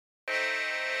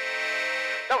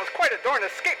That was quite a darn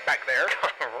escape back there.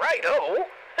 Righto.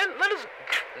 And let us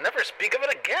never speak of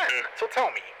it again. So tell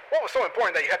me, what was so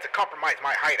important that you had to compromise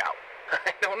my hideout?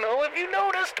 I don't know if you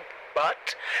noticed,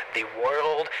 but the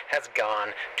world has gone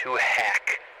to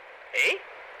heck. Eh?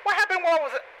 What happened while I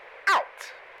was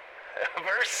out?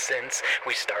 Ever since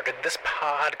we started this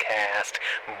podcast,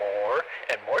 more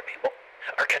and more people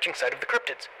are catching sight of the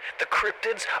cryptids. The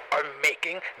cryptids are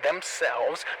making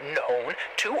themselves known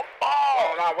to all.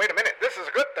 Oh, now, wait a minute. This is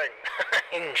a good thing.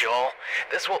 Angel,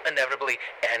 this will inevitably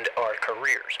end our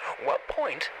careers. What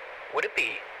point would it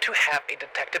be to have a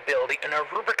detectability and a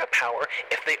rubric of power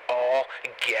if they all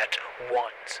get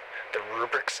ones? The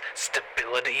rubric's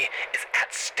stability is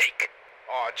at stake.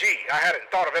 Oh, gee, I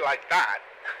hadn't thought of it like that.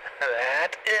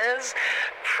 That is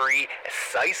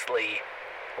precisely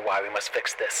why we must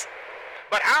fix this.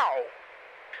 But how?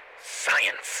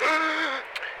 Science.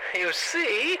 You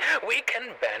see, we can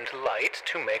bend light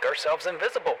to make ourselves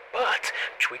invisible, but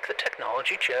tweak the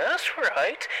technology just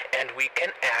right, and we can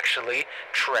actually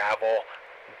travel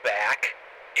back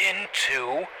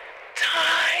into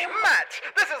time. Matt,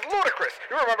 this is ludicrous.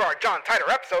 You remember our John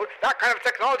Titor episode? That kind of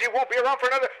technology won't be around for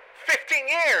another 15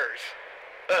 years.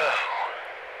 Oh,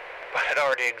 but it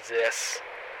already exists.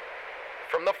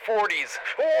 From the 40s.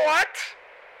 What?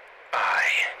 I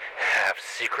have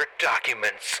secret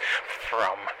documents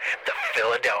from the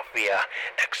Philadelphia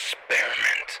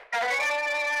experiment.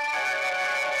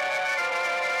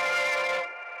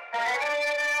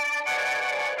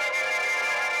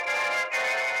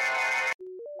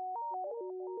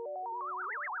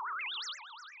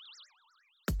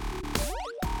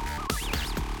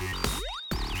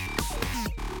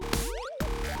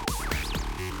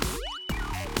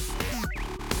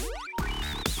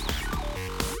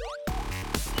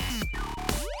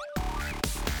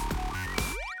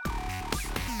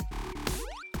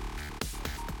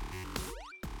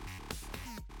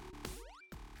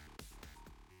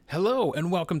 Hello, and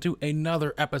welcome to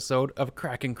another episode of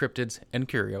Cracking Cryptids and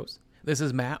Curios. This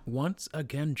is Matt, once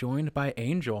again joined by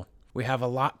Angel. We have a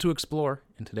lot to explore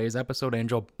in today's episode,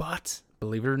 Angel, but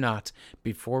believe it or not,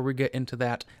 before we get into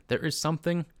that, there is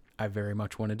something I very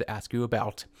much wanted to ask you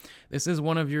about. This is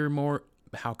one of your more,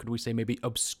 how could we say, maybe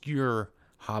obscure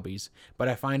hobbies, but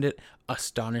I find it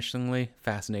astonishingly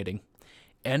fascinating.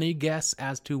 Any guess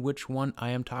as to which one I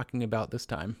am talking about this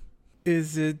time?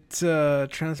 Is it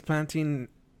transplanting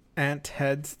ant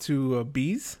heads to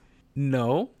bees?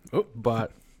 No,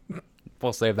 but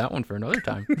we'll save that one for another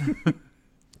time.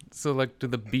 So, like, do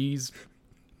the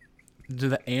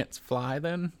ants fly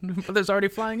then? But there's already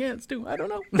flying ants, too. I don't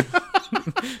know.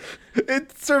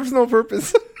 It serves no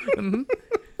purpose. Mm-hmm.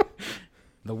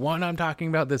 The one I'm talking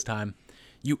about this time,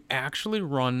 you actually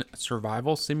run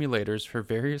survival simulators for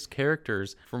various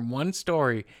characters from one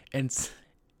story and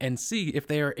see if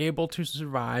they are able to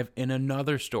survive in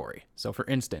another story. So, for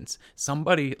instance,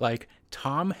 somebody like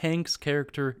Tom Hanks'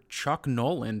 character Chuck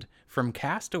Noland from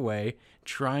Castaway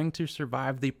trying to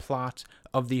survive the plot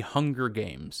of The Hunger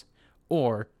Games,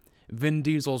 or Vin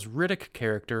Diesel's Riddick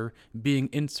character being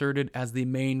inserted as the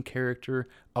main character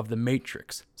of The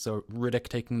Matrix. So, Riddick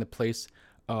taking the place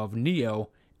of Neo,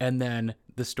 and then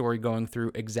the story going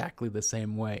through exactly the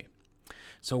same way.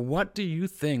 So what do you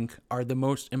think are the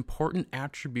most important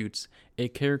attributes a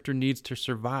character needs to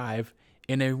survive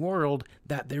in a world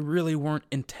that they really weren't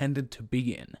intended to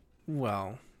be in?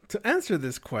 Well, to answer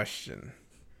this question,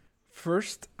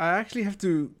 first, I actually have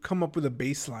to come up with a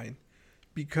baseline,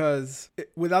 because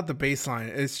without the baseline,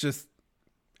 it's just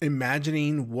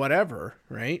imagining whatever,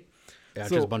 right? Yeah,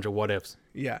 just a bunch of what ifs.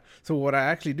 Yeah. So what I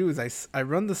actually do is I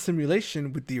run the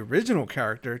simulation with the original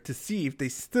character to see if they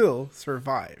still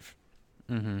survive.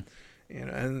 Mm-hmm.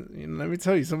 And let me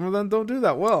tell you, some of them don't do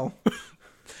that well.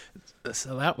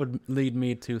 So that would lead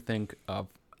me to think of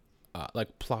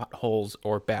like plot holes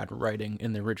or bad writing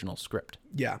in the original script.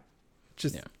 Yeah.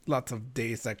 Just lots of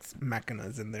Deus Ex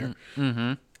Machinas in there.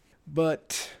 Mm-hmm.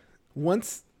 But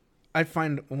once I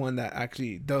find one that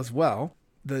actually does well,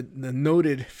 the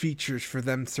noted features for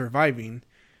them surviving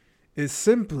is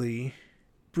simply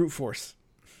brute force.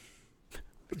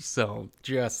 So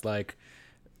just like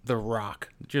The Rock,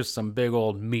 just some big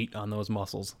old meat on those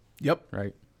muscles. Yep.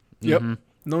 Right? Yep. Mm-hmm.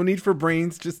 No need for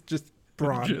brains, just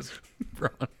brawn. Just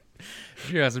brawn.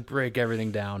 Just break everything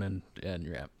down and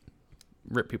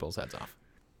rip people's heads off.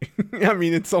 I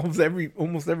mean, it solves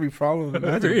almost every problem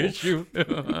imaginable. Every issue.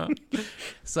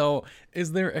 So,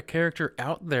 is there a character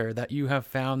out there that you have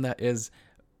found that is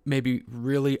maybe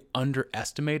really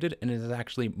underestimated and is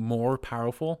actually more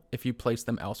powerful if you place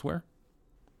them elsewhere?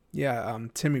 Yeah,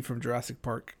 Timmy from Jurassic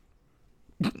Park.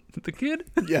 The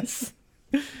kid? Yes.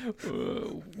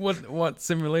 What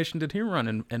simulation did he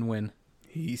run and win?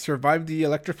 He survived the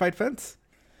electrified fence.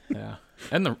 Yeah,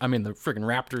 and the freaking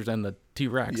raptors and the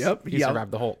T-Rex. Yep, he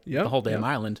survived the whole damn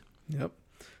island. Yep.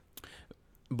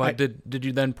 But did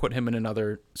you then put him in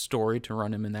another story to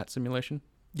run him in that simulation?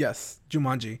 Yes,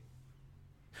 Jumanji.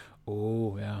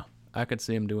 Oh yeah, I could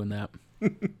see him doing that.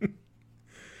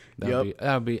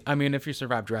 That'd be. I mean, if you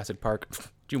survive Jurassic Park,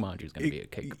 Jumanji's gonna be a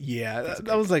cake. Yeah,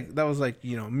 that was like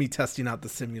me testing out the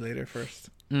simulator first.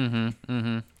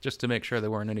 Just to make sure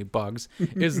there weren't any bugs.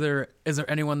 Is there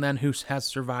anyone then who has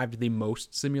survived the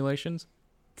most simulations?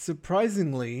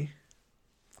 Surprisingly,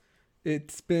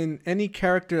 it's been any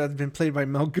character that's been played by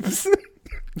Mel Gibson.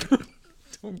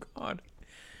 Oh God.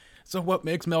 So what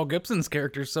makes Mel Gibson's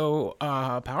character so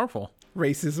powerful?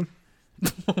 Racism.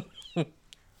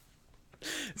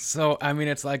 So I mean,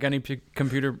 it's like any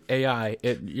computer AI.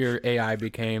 Your AI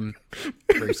became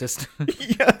racist.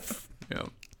 Yes. Yeah.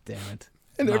 Damn it.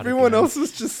 And Not everyone again. else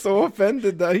was just so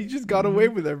offended that he just got away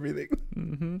with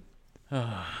everything.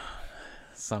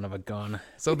 Son of a gun.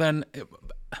 So then,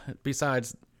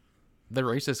 besides the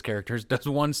racist characters, does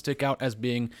one stick out as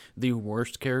being the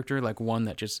worst character? Like one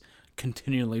that just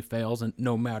continually fails, and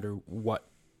no matter what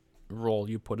role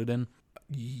you put it in?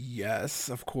 Yes,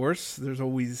 of course. There's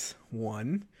always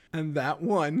one. And that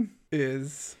one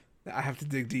is... I have to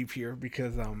dig deep here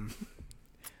because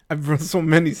I've run so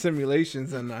many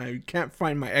simulations and I can't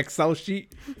find my Excel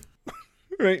sheet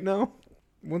right now.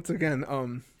 Once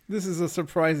again, this is a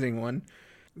surprising one.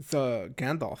 It's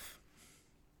Gandalf.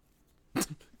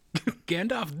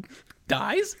 Gandalf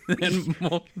dies?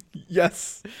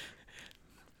 Yes.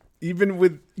 Even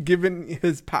with given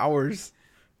his powers.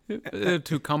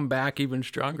 To come back even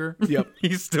stronger? Yep.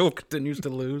 He still continues to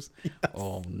lose? Yes.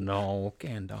 Oh no,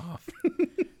 Gandalf.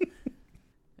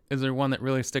 Is there one that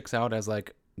really sticks out as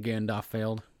like Gandalf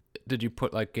failed? Did you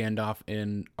put like Gandalf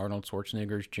in Arnold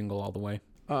Schwarzenegger's Jingle All the Way?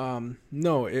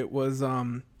 No, it was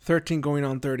 13 Going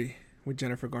on 30 with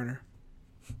Jennifer Garner.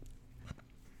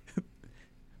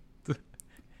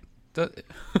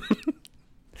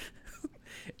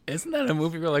 Isn't that a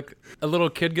movie where like a little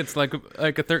kid gets like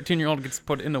a 13-year-old gets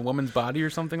put in a woman's body or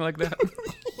something like that?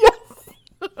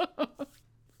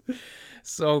 Yes.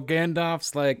 So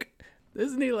Gandalf's like,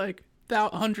 isn't he like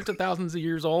hundreds of thousands of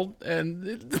years old,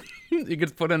 and he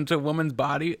gets put into a woman's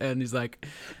body, and he's like,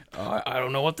 I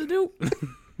don't know what to do.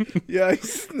 Yeah,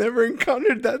 he's never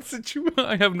encountered that situation.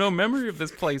 I have no memory of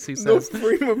this place, he No says.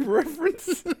 frame of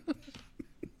reference.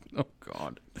 Oh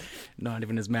God, not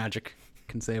even his magic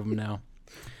can save him now.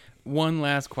 One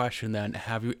last question then.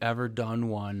 Have you ever done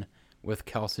one with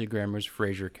Kelsey Grammer's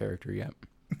Frasier character yet?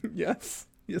 Yes.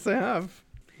 Yes, I have.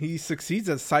 He succeeds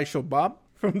as Sideshow Bob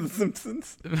from The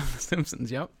Simpsons. The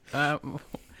Simpsons, yep.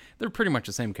 They're pretty much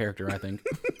the same character, I think.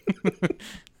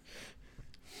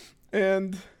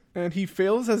 And he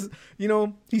fails as,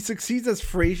 he succeeds as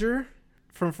Frasier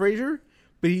from Frasier,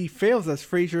 but he fails as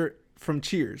Frasier from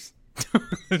Cheers.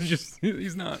 Just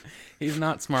he's not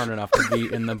smart enough to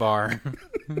be in the bar.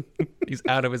 He's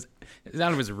out of his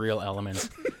real element.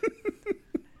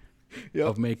 Yep.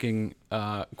 Of making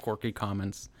quirky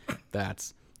comments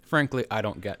that frankly I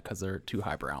don't get because they're too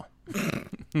highbrow.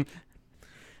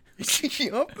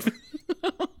 Yep.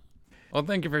 Well,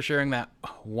 thank you for sharing that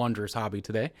wondrous hobby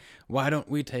today. Why don't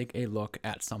we take a look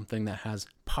at something that has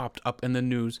popped up in the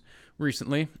news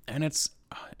recently, and it's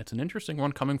an interesting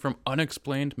one coming from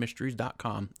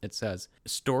unexplainedmysteries.com. It says,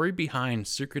 story behind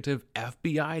secretive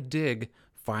FBI dig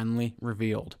finally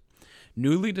revealed.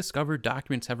 Newly discovered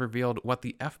documents have revealed what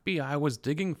the FBI was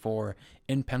digging for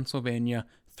in Pennsylvania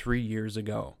 3 years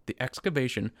ago. The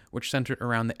excavation, which centered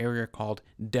around the area called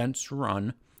Dents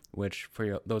Run, which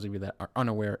for those of you that are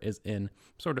unaware is in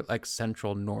sort of like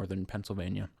central northern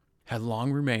Pennsylvania, had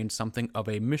long remained something of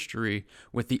a mystery,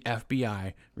 with the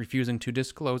FBI refusing to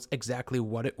disclose exactly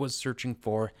what it was searching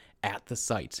for at the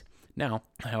site. Now,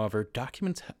 however,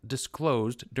 documents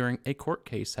disclosed during a court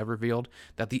case have revealed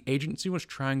that the agency was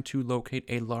trying to locate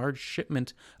a large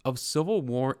shipment of Civil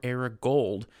War-era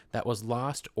gold that was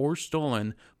lost or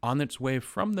stolen on its way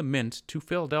from the Mint to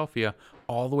Philadelphia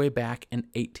all the way back in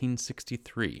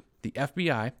 1863. The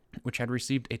FBI, which had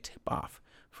received a tip-off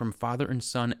from father and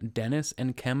son Dennis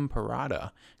and Kem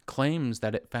Parada, claims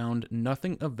that it found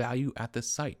nothing of value at the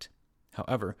site.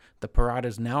 However, the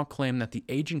Paradas now claim that the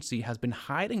agency has been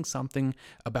hiding something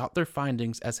about their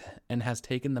findings and has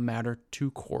taken the matter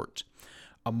to court.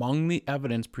 Among the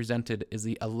evidence presented is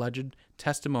the alleged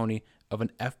testimony of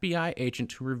an FBI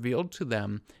agent who revealed to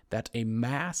them that a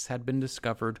mass had been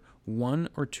discovered 1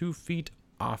 or 2 feet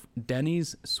off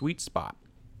Denny's sweet spot,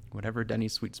 whatever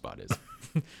Denny's sweet spot is.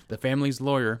 The family's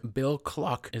lawyer, Bill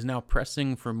Cluck, is now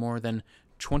pressing for more than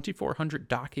 2,400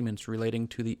 documents relating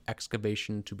to the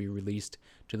excavation to be released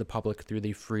to the public through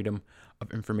the Freedom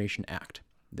of Information Act.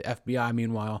 The FBI,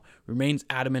 meanwhile, remains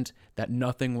adamant that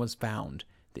nothing was found.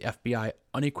 The FBI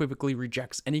unequivocally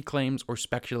rejects any claims or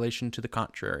speculation to the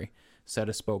contrary, said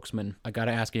a spokesman. I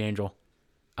gotta ask you, Angel,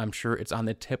 I'm sure it's on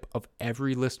the tip of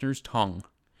every listener's tongue.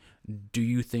 Do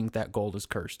you think that gold is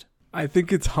cursed? I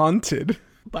think it's haunted.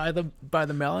 By the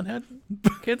Melonhead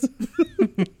kids?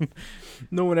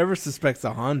 No one ever suspects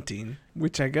a haunting,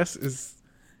 which I guess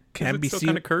can be seen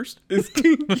kind of cursed.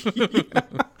 Yeah.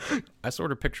 I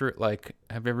sort of picture it like,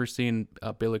 have you ever seen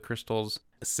Billy Crystal's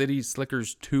City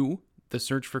Slickers 2? The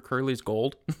Search for Curly's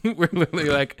Gold, where literally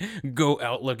like go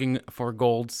out looking for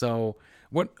gold. So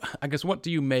what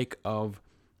do you make of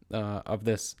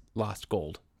this lost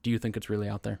gold? Do you think it's really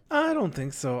out there? I don't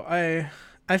think so.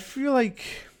 I feel like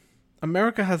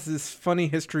America has this funny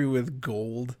history with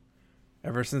gold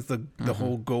ever since the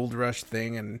whole gold rush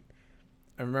thing. And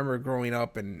I remember growing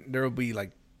up and there will be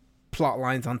like plot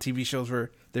lines on TV shows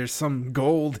where there's some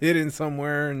gold hidden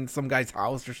somewhere in some guy's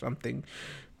house or something.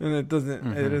 And it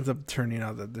ends up turning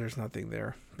out that there's nothing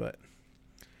there. But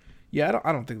yeah,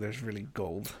 I don't think there's really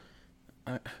gold.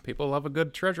 People love a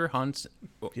good treasure hunt.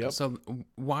 Yep. So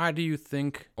why do you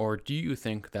think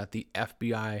that the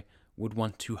FBI would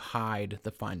want to hide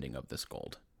the finding of this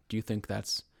gold? Do you think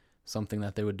that's something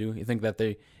that they would do? You think that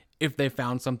if they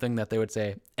found something that they would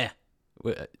say,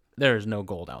 there is no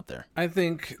gold out there? I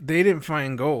think they didn't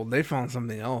find gold. They found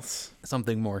something else.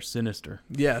 Something more sinister.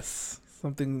 Yes.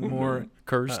 Something more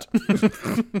cursed.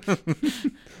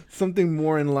 Something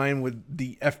more in line with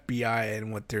the FBI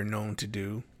and what they're known to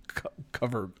do.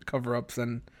 Cover-ups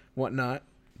and whatnot.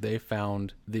 They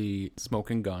found the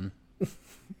smoking gun.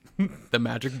 The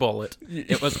magic bullet.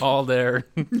 It was all there.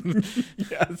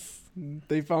 Yes.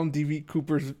 They found D.B.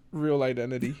 Cooper's real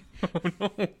identity. Oh,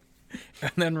 no.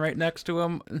 And then right next to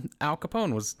him, Al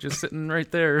Capone was just sitting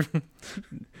right there.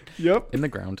 Yep. In the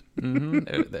ground. Mm-hmm.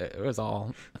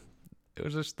 It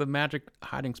was just the magic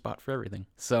hiding spot for everything.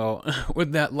 So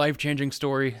with that life-changing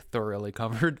story thoroughly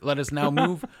covered, let us now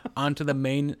move on to the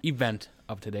main event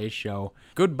of today's show.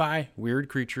 Goodbye, weird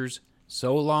creatures.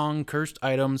 So long, cursed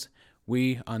items.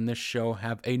 We, on this show,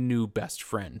 have a new best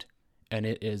friend, and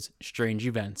it is strange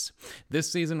events.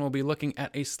 This season, we'll be looking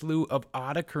at a slew of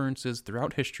odd occurrences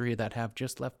throughout history that have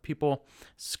just left people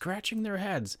scratching their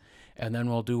heads. And then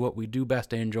we'll do what we do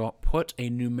best, Angel, put a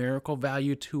numerical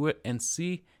value to it and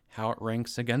see how it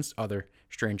ranks against other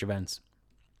strange events.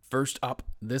 First up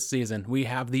this season, we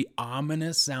have the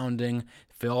ominous-sounding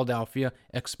Philadelphia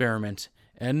experiment.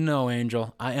 And no,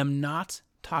 Angel, I am not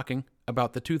talking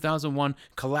about the 2001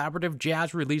 collaborative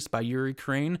jazz release by Uri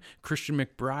Crane, Christian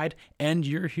McBride, and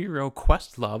your hero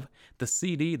Questlove, the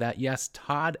CD that, yes,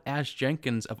 Todd Ash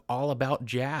Jenkins of All About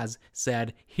Jazz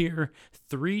said, here,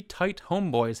 3 tight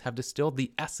homeboys have distilled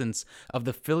the essence of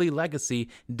the Philly legacy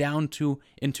down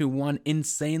into one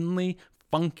insanely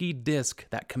funky disc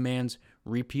that commands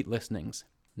repeat listenings.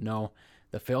 No,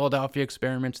 the Philadelphia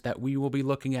experiment that we will be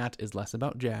looking at is less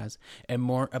about jazz and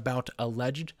more about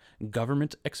alleged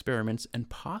government experiments and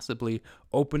possibly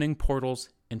opening portals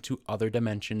into other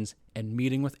dimensions and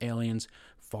meeting with aliens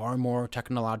far more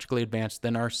technologically advanced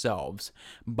than ourselves.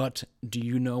 But do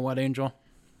you know what, Angel?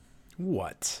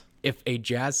 What? If a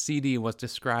jazz CD was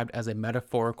described as a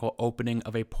metaphorical opening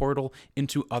of a portal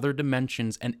into other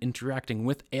dimensions and interacting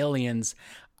with aliens,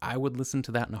 I would listen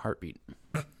to that in a heartbeat.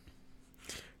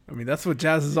 I mean, that's what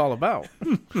jazz is all about.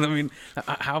 I mean,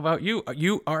 how about you?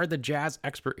 You are the jazz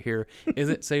expert here. Is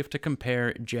it safe to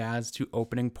compare jazz to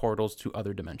opening portals to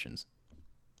other dimensions?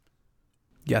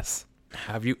 Yes.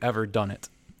 Have you ever done it?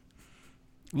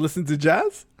 Listen to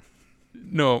jazz?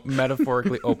 No,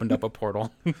 metaphorically opened up a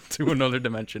portal to another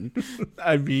dimension.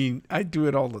 I mean, I do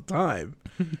it all the time.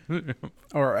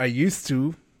 Or I used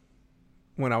to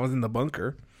when I was in the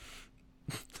bunker.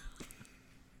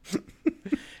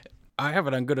 I have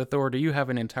it on good authority. You have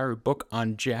an entire book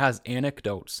on jazz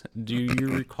anecdotes. Do you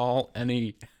recall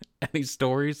any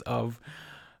stories of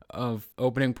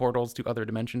opening portals to other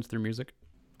dimensions through music?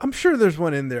 I'm sure there's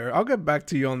one in there. I'll get back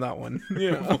to you on that one.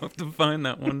 Yeah, we'll have to find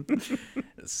that one.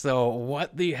 So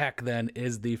what the heck then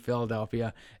is the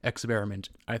Philadelphia experiment?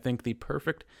 I think the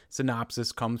perfect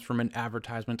synopsis comes from an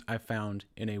advertisement I found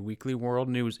in a Weekly World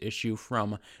News issue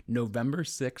from November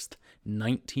 6th,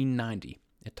 1990.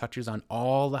 It touches on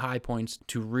all the high points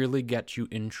to really get you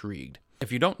intrigued.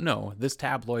 If you don't know, this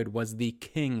tabloid was the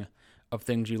king of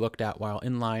things you looked at while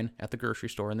in line at the grocery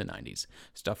store in the 90s.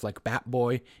 Stuff like Bat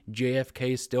Boy,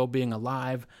 JFK still being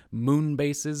alive, moon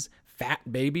bases, fat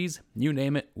babies, you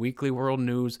name it. Weekly World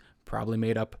News probably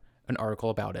made up an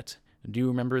article about it. Do you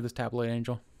remember this tabloid,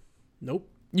 Angel? Nope.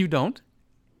 You don't?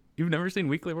 You've never seen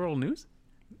Weekly World News?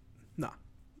 Nah.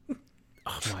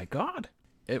 Oh my God.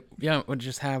 It would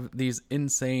just have these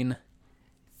insane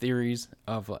theories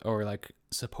of, or like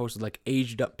supposed like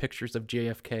aged up pictures of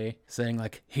JFK saying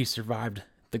like he survived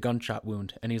the gunshot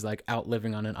wound and he's like out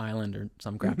living on an island or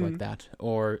some crap like that.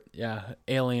 Or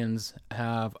aliens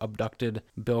have abducted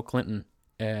Bill Clinton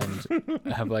and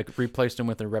have like replaced him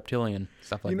with a reptilian,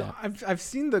 stuff like that. I've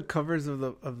seen the covers of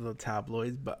the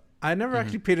tabloids, but I never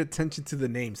actually paid attention to the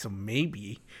name, so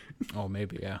maybe. Oh,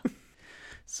 maybe, yeah.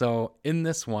 So in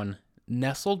this one,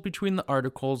 nestled between the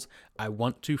articles, I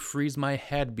want to freeze my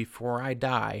head before I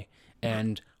die,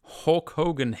 and Hulk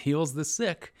Hogan heals the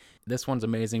sick. This one's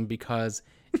amazing because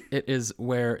it is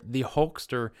where the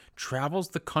Hulkster travels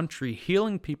the country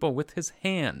healing people with his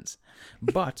hands.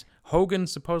 But Hogan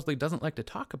supposedly doesn't like to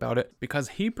talk about it because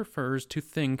he prefers to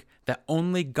think that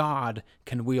only God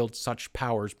can wield such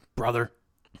powers, brother.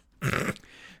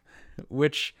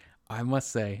 Which I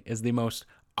must say is the most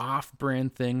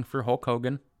off-brand thing for Hulk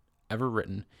Hogan ever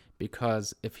written,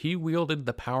 because if he wielded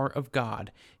the power of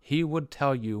God, he would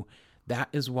tell you that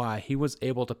is why he was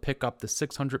able to pick up the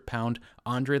 600-pound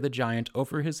Andre the Giant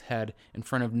over his head in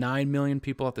front of 9 million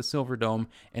people at the Silverdome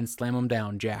and slam him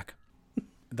down, Jack.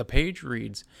 The page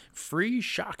reads, free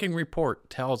shocking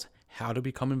report tells how to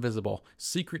become invisible.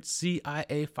 Secret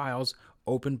CIA files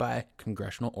opened by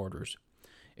congressional orders.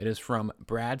 It is from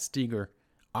Brad Steiger,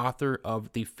 author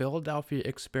of The Philadelphia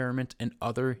Experiment and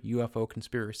Other UFO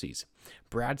Conspiracies.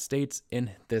 Brad states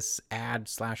in this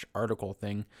ad/article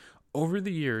thing, over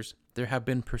the years, there have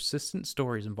been persistent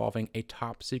stories involving a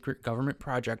top-secret government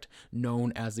project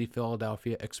known as the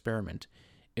Philadelphia Experiment,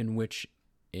 in which,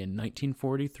 in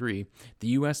 1943, the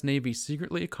U.S. Navy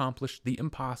secretly accomplished the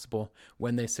impossible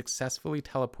when they successfully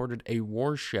teleported a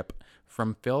warship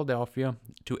from Philadelphia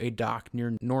to a dock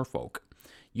near Norfolk,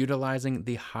 utilizing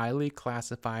the highly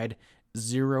classified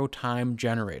zero-time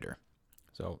generator.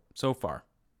 So far,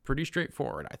 pretty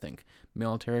straightforward, I think.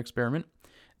 Military experiment.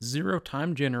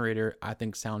 Zero-time generator, I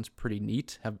think, sounds pretty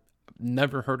neat. Have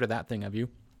never heard of that thing, have you?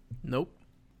 Nope.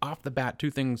 Off the bat,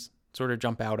 two things sort of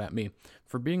jump out at me.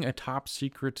 For being a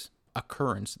top-secret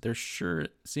occurrence, there sure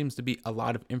seems to be a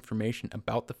lot of information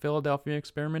about the Philadelphia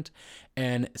experiment,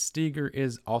 and Steiger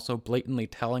is also blatantly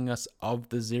telling us of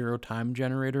the zero-time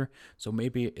generator, so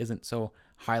maybe it isn't so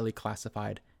highly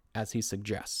classified as he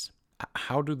suggests.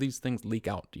 How do these things leak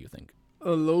out, do you think?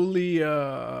 A lowly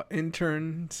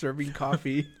intern serving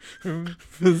coffee,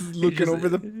 looking over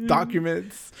the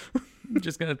documents.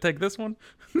 Just gonna take this one?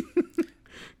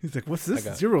 He's like, what's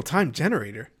this zero-time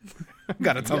generator? I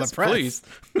gotta tell the press. Please.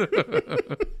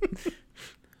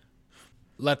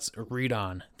 Let's read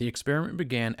on. The experiment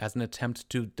began as an attempt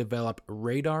to develop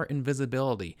radar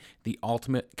invisibility, the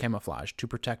ultimate camouflage, to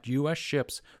protect U.S.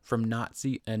 ships from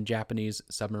Nazi and Japanese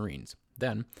submarines.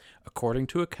 Then, according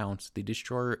to accounts, the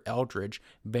destroyer Eldridge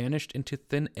vanished into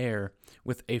thin air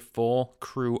with a full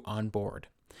crew on board.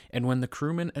 And when the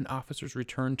crewmen and officers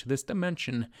returned to this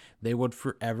dimension, they would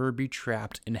forever be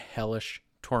trapped in hellish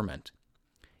torment.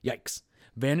 Yikes.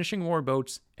 Vanishing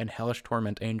warboats and hellish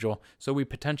torment, Angel. So we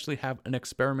potentially have an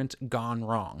experiment gone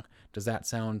wrong. Does that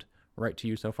sound right to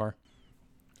you so far?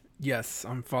 Yes,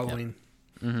 I'm following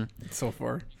so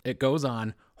far. It goes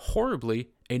on. Horribly,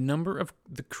 a number of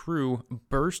the crew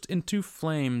burst into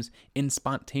flames in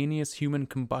spontaneous human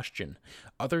combustion.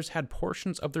 Others had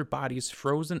portions of their bodies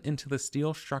frozen into the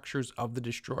steel structures of the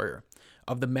destroyer.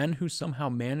 Of the men who somehow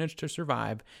managed to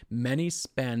survive, many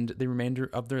spend the remainder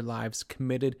of their lives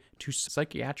committed to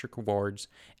psychiatric wards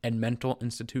and mental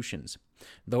institutions.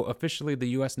 Though officially the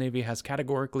U.S. Navy has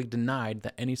categorically denied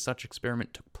that any such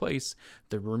experiment took place,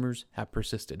 the rumors have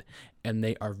persisted, and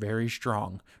they are very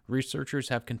strong. Researchers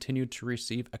have continued to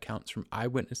receive accounts from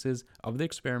eyewitnesses of the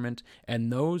experiment,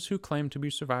 and those who claim to be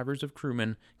survivors of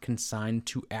crewmen consigned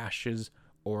to ashes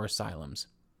or asylums.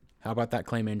 How about that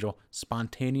claim, Angel?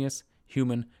 Spontaneous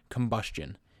human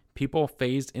combustion. People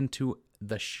phased into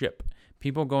the ship.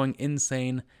 People going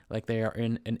insane like they are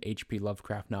in an H.P.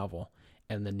 Lovecraft novel.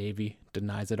 And the Navy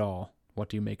denies it all. What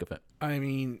do you make of it? I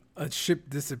mean, a ship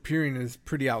disappearing is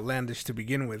pretty outlandish to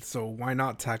begin with, so why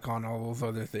not tack on all those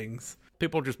other things?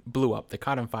 People just blew up. They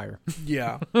caught on fire.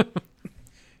 Yeah.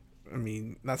 I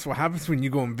mean, that's what happens when you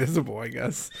go invisible, I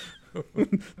guess.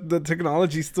 The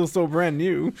technology's still so brand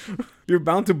new. You're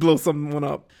bound to blow someone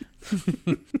up.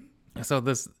 So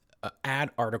this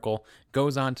ad article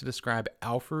goes on to describe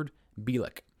Alfred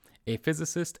Bielek, a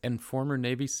physicist and former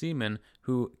Navy seaman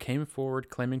who came forward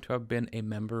claiming to have been a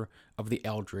member of the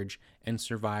Eldridge and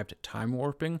survived time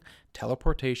warping,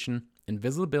 teleportation,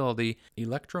 invisibility,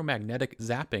 electromagnetic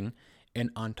zapping, and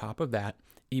on top of that,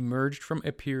 emerged from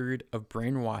a period of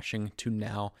brainwashing to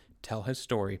now tell his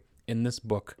story in this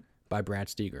book by Brad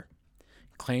Steger.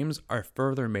 Claims are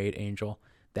further made, Angel,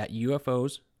 that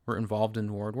UFOs were involved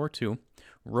in World War II.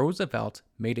 Roosevelt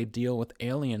made a deal with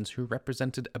aliens who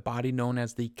represented a body known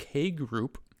as the K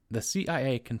Group. The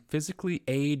CIA can physically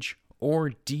age or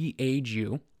de-age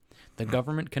you. The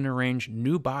government can arrange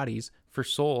new bodies for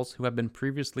souls who have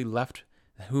previously left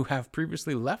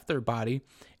their body,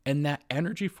 and that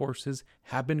energy forces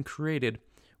have been created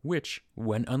which,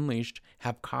 when unleashed,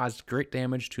 have caused great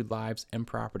damage to lives and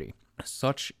property.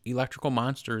 Such electrical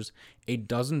monsters,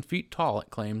 12 feet tall, it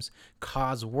claims,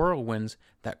 cause whirlwinds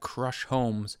that crush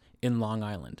homes in Long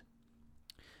Island.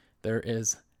 There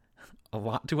is a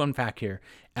lot to unpack here,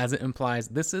 as it implies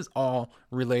this is all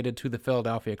related to the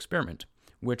Philadelphia experiment,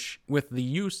 which, with the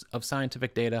use of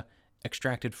scientific data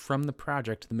extracted from the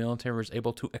project, the military was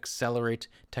able to accelerate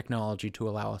technology to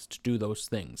allow us to do those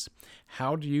things.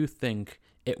 How do you think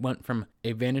it went from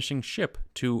a vanishing ship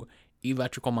to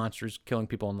electrical monsters killing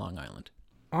people in Long Island?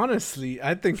 Honestly,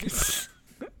 I think it's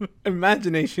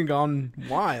imagination gone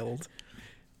wild.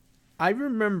 I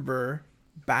remember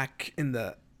back in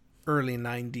the early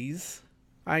 90s,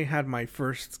 I had my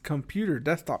first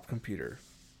desktop computer.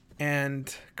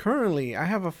 And currently, I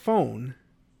have a phone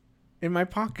in my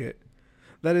pocket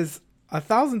that is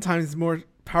 1,000 times more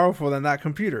powerful than that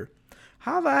computer.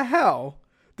 How the hell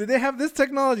did they have this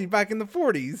technology back in the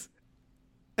 40s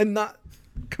and not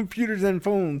computers and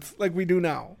phones like we do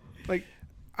now? Like,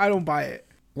 I don't buy it.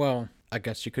 Well, I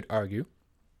guess you could argue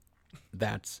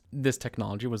that this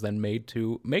technology was then made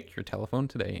to make your telephone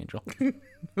today, Angel.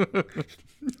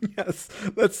 Yes.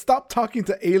 Let's stop talking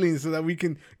to aliens so that we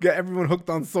can get everyone hooked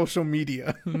on social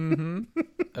media. Mm-hmm.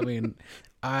 I mean,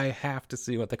 I have to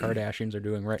see what the Kardashians are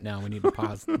doing right now. We need to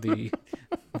pause the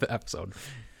episode.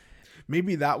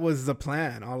 Maybe that was the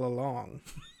plan all along.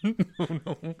 Oh,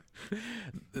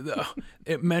 no.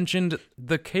 It mentioned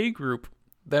the K Group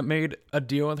that made a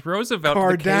deal with Roosevelt.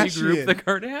 The K Group, the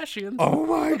Kardashians. Oh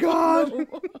my God.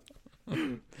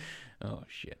 Oh,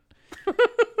 shit.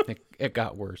 It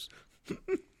got worse.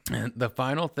 And the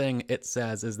final thing it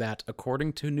says is that,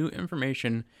 according to new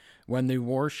information, when the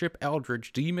warship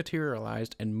Eldridge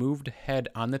dematerialized and moved ahead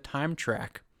on the time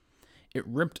track, it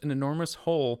ripped an enormous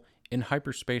hole in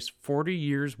hyperspace 40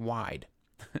 years wide.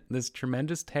 This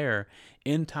tremendous tear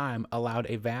in time allowed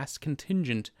a vast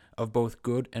contingent of both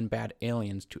good and bad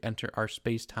aliens to enter our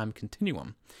space-time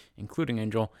continuum, including,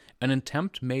 Angel, an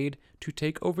attempt made to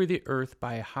take over the Earth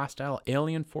by hostile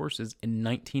alien forces in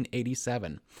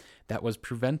 1987 that was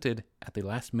prevented at the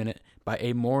last minute by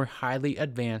a more highly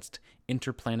advanced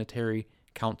interplanetary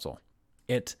council.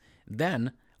 It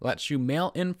then lets you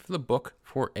mail in for the book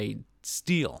for a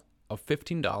steal of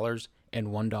 $15 and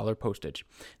 $1 postage.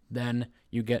 Then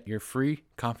you get your free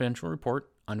confidential report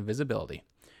on visibility,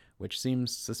 which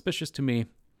seems suspicious to me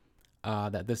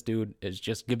that this dude is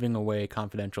just giving away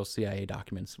confidential CIA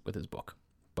documents with his book.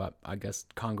 But I guess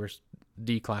Congress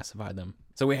declassified them.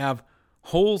 So we have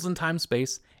holes in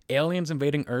time-space, aliens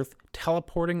invading Earth,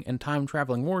 teleporting and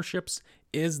time-traveling warships.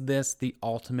 Is this the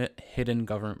ultimate hidden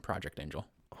government project, Angel?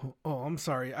 Oh, I'm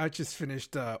sorry. I just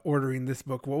finished ordering this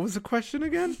book. What was the question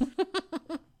again?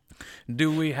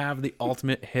 Do we have the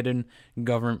ultimate hidden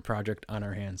government project on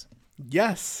our hands?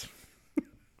 Yes.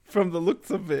 From the looks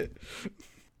of it.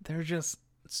 There's just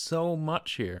so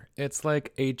much here. It's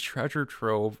like a treasure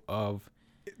trove of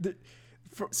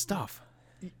stuff.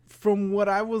 From what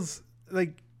I was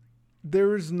like,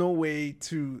 there is no way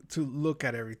to look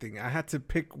at everything. I had to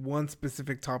pick one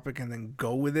specific topic and then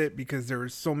go with it because there were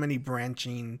so many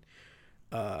branching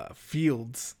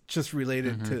fields just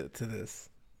related to this.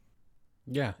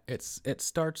 Yeah, it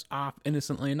starts off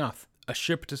innocently enough. A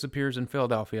ship disappears in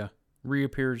Philadelphia,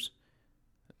 reappears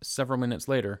several minutes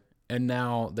later, and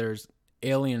now there's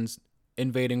aliens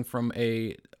invading from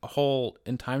a hole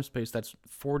in time space that's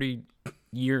 40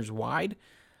 years wide.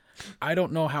 I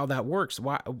don't know how that works.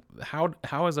 How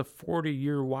does a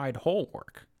 40-year wide hole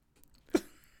work?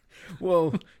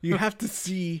 Well, you have to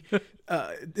see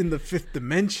in the fifth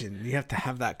dimension. You have to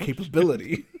have that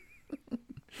capability.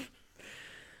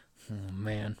 Oh,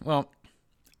 man. Well,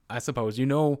 I suppose you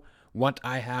know what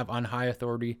I have on high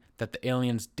authority that the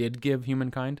aliens did give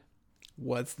humankind?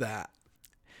 What's that?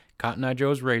 Cotton Eye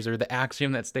Joe's razor, the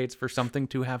axiom that states for something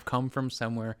to have come from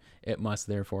somewhere, it must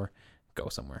therefore go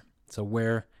somewhere. So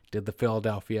where did the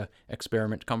Philadelphia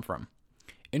experiment come from?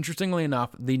 Interestingly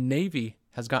enough, the Navy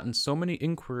has gotten so many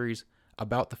inquiries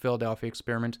about the Philadelphia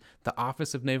experiment, the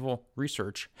Office of Naval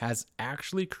Research has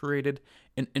actually created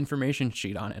an information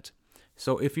sheet on it.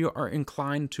 So if you are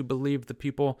inclined to believe the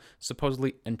people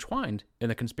supposedly entwined in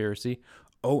the conspiracy,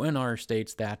 ONR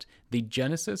states that the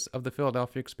genesis of the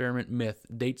Philadelphia experiment myth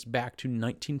dates back to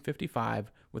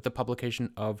 1955 with the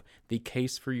publication of The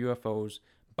Case for UFOs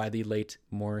by the late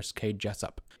Morris K.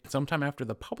 Jessup. Sometime after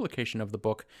the publication of the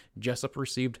book, Jessup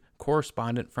received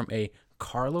correspondence from a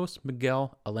Carlos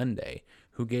Miguel Allende,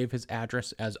 who gave his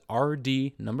address as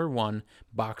RD number 1,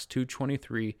 Box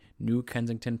 223, New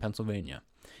Kensington, Pennsylvania.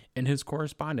 In his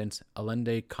correspondence,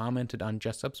 Allende commented on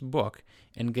Jessup's book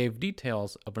and gave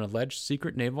details of an alleged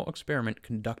secret naval experiment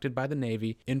conducted by the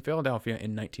Navy in Philadelphia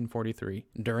in 1943.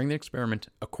 During the experiment,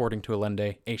 according to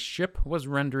Allende, a ship was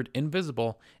rendered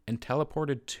invisible and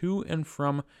teleported to and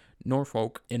from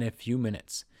Norfolk in a few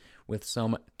minutes, with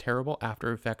some terrible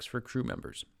after effects for crew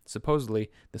members.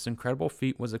 Supposedly, this incredible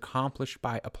feat was accomplished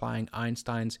by applying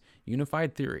Einstein's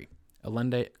unified theory.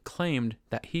 Allende claimed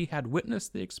that he had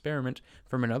witnessed the experiment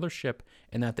from another ship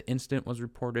and that the incident was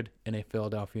reported in a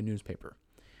Philadelphia newspaper.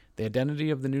 The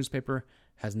identity of the newspaper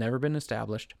has never been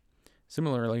established.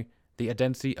 Similarly, the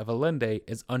identity of Allende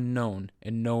is unknown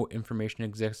and no information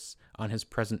exists on his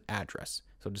present address.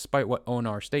 So despite what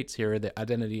ONR states here, the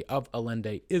identity of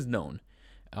Allende is known,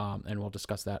 and we'll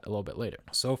discuss that a little bit later.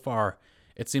 So far,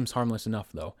 it seems harmless enough,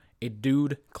 though. A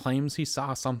dude claims he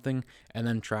saw something and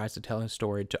then tries to tell his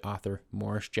story to author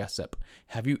Morris Jessup.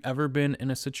 Have you ever been in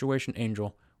a situation,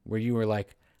 Angel, where you were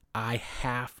like, I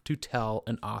have to tell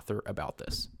an author about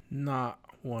this? Not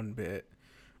one bit.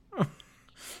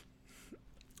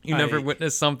 You never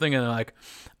witnessed something and like,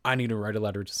 I need to write a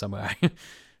letter to somebody.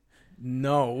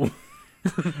 No.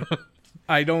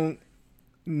 I don't.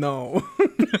 No.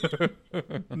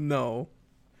 No.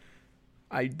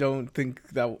 I don't think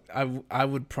that I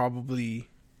would probably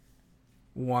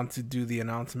want to do the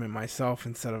announcement myself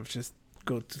instead of just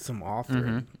go to some author.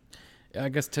 Mm-hmm. I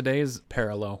guess today's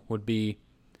parallel would be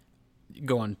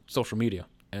go on social media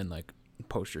and like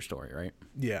post your story, right?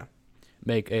 Yeah.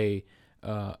 Make a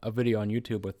video on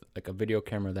YouTube with like a video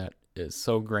camera that is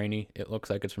so grainy it looks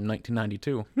like it's from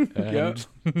 1992.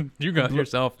 And you got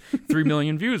yourself 3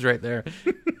 million views right there.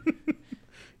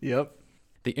 Yep.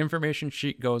 The information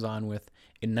sheet goes on with,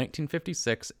 in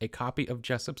 1956, a copy of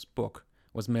Jessup's book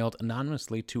was mailed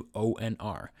anonymously to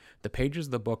ONR. The pages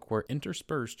of the book were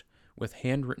interspersed with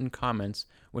handwritten comments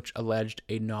which alleged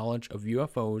a knowledge of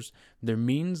UFOs, their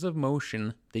means of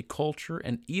motion, the culture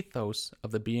and ethos of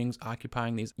the beings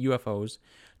occupying these UFOs,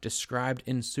 described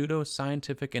in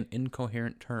pseudo-scientific and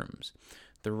incoherent terms.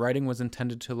 The writing was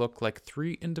intended to look like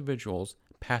 3 individuals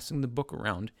passing the book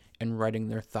around and writing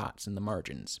their thoughts in the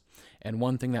margins. And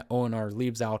one thing that ONR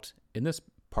leaves out in this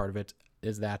part of it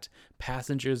is that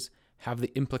passages have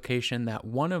the implication that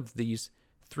one of these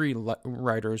 3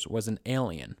 writers was an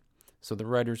alien. So the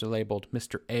writers are labeled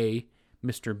Mr. A,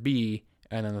 Mr. B,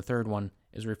 and then the third one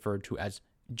is referred to as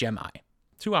Gemini.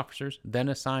 2 officers, then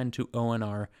assigned to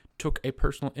ONR, took a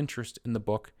personal interest in the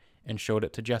book and showed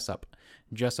it to Jessup.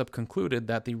 Jessup concluded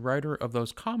that the writer of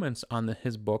those comments on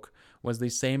his book was the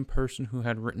same person who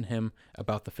had written him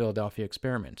about the Philadelphia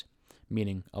experiment,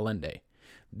 meaning Allende.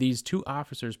 These 2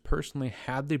 officers personally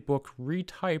had the book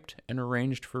retyped and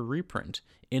arranged for reprint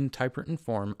in typewritten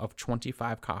form of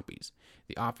 25 copies.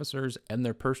 The officers and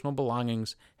their personal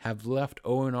belongings have left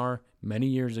ONR many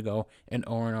years ago, and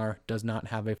ONR does not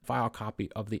have a file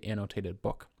copy of the annotated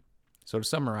book. So to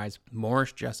summarize,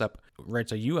 Morris Jessup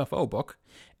writes a UFO book.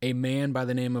 A man by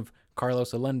the name of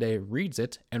Carlos Allende reads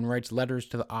it and writes letters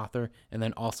to the author and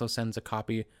then also sends a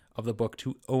copy of the book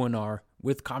to ONR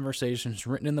with conversations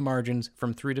written in the margins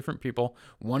from 3 different people,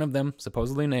 one of them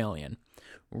supposedly an alien.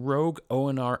 Rogue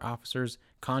ONR officers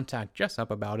contact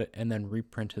Jessup about it and then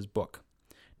reprint his book.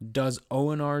 Does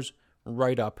ONR's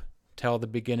write-up tell the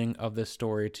beginning of this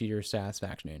story to your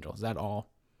satisfaction, Angel? Does that all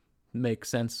make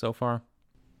sense so far?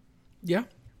 Yeah.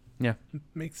 Yeah.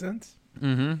 Makes sense.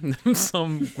 Mm-hmm.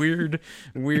 Some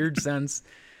weird sense.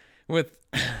 With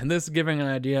this giving an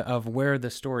idea of where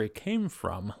the story came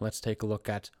from, let's take a look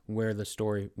at where the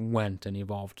story went and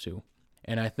evolved to.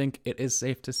 And I think it is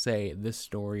safe to say this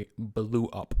story blew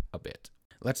up a bit.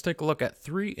 Let's take a look at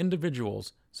 3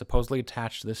 individuals supposedly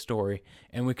attached to this story,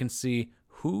 and we can see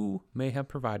who may have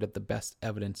provided the best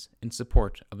evidence in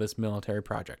support of this military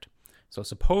project. So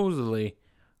supposedly,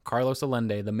 Carlos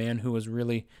Allende, the man who was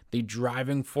really the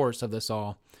driving force of this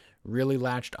all, really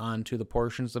latched on to the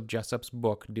portions of Jessup's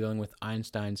book dealing with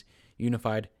Einstein's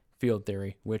unified field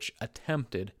theory, which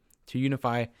attempted to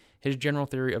unify his general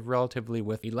theory of relativity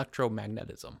with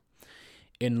electromagnetism.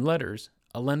 In letters,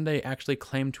 Allende actually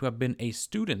claimed to have been a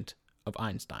student of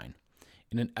Einstein.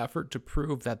 In an effort to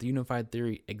prove that the unified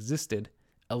theory existed,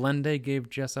 Allende gave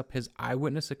Jessup his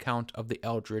eyewitness account of the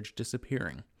Eldridge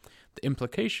disappearing. The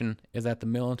implication is that the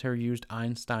military used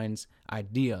Einstein's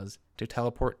ideas to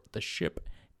teleport the ship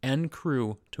and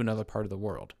crew to another part of the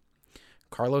world.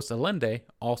 Carlos Allende,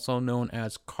 also known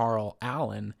as Carl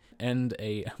Allen, and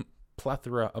a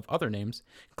plethora of other names,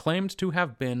 claimed to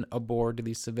have been aboard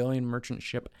the civilian merchant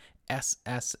ship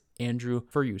SS Andrew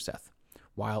Furuseth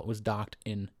while it was docked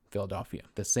in Philadelphia,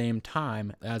 the same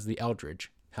time as the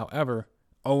Eldridge. However,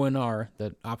 ONR,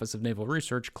 the Office of Naval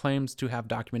Research, claims to have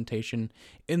documentation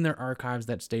in their archives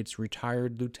that states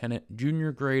retired Lieutenant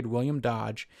Junior Grade William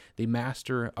Dodge, the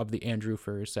master of the Andrew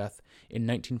Furuseth, in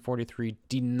 1943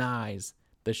 denies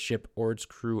the ship or its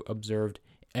crew observed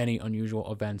any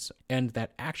unusual events, and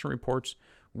that action reports,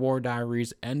 war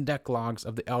diaries, and deck logs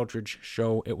of the Eldridge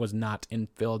show it was not in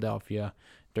Philadelphia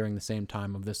during the same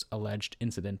time of this alleged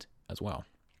incident as well.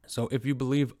 So if you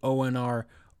believe ONR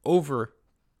over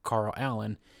Carl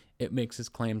Allen, it makes his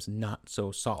claims not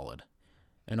so solid.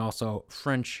 And also,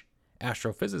 French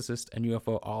astrophysicist and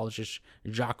UFOologist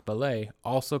Jacques Vallée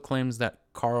also claims that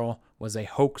Carl was a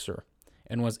hoaxer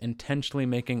and was intentionally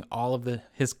making all of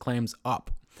his claims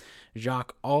up.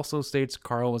 Jacques also states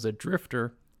Carl was a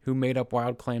drifter who made up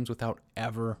wild claims without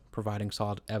ever providing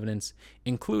solid evidence,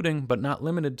 including, but not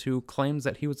limited to, claims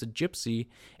that he was a gypsy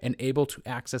and able to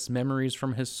access memories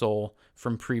from his soul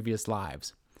from previous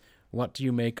lives. What do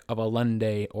you make of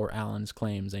Allende or Allen's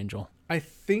claims, Angel? I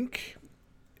think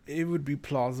it would be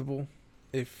plausible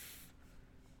if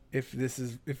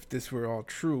this were all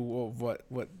true of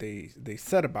what they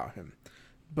said about him.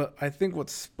 But I think what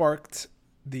sparked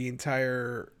the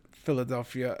entire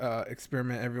Philadelphia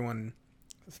experiment, everyone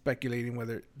speculating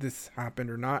whether this happened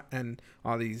or not, and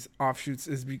all these offshoots,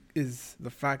 is the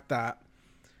fact that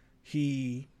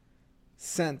he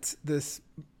sent this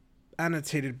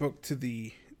annotated book to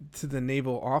the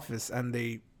naval office, and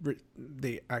they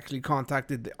actually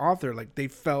contacted the author. Like, they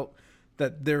felt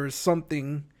that there was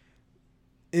something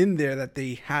in there that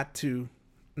they had to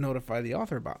notify the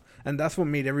author about, and that's what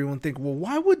made everyone think, well,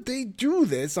 why would they do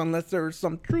this unless there was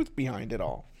some truth behind it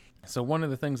all? So one of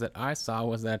the things that I saw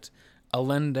was that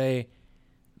Allende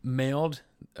mailed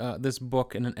this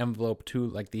book in an envelope to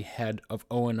like the head of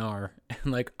ONR,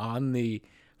 and like on the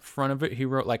front of it he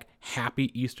wrote like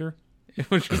 "Happy Easter." It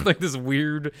was just like this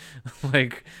weird,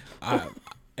 like,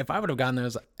 if I would have gotten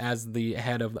this as the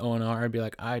head of the ONR, I'd be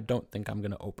like, I don't think I'm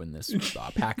going to open this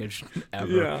package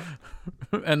ever. Yeah.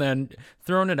 And then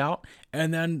thrown it out.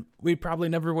 And then we probably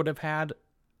never would have had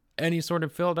any sort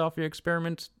of Philadelphia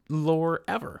experiment lore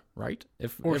ever, right?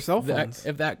 Or cell phones.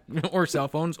 Or cell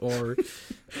phones, or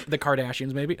the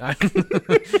Kardashians, maybe.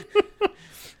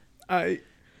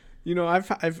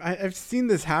 I've seen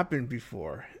this happen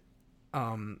before.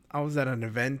 I was at an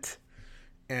event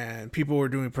and people were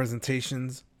doing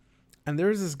presentations, and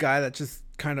there's this guy that just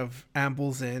kind of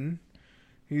ambles in.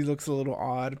 He looks a little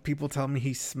odd. People tell me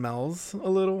he smells a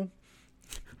little,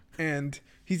 and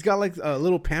he's got like a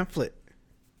little pamphlet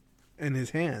in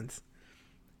his hands,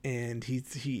 and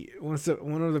once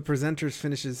one of the presenters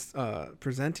finishes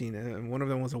presenting, and one of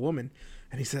them was a woman,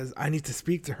 and he says, I need to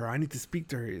speak to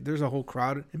her. There's a whole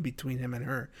crowd in between him and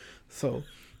her, so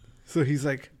he's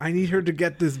like, I need her to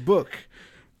get this book.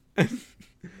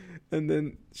 And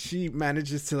then she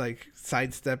manages to like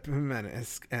sidestep him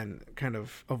and kind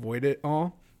of avoid it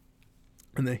all.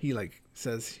 And then he like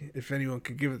says, if anyone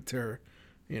could give it to her,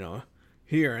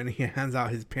 here. And he hands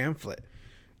out his pamphlet.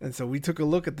 And so we took a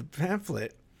look at the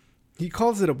pamphlet. He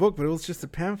calls it a book, but it was just a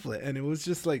pamphlet. And it was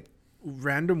just like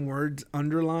random words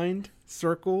underlined,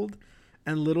 circled,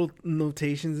 and little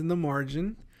notations in the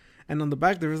margin. And on the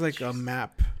back, there was like a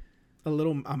map.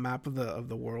 A map of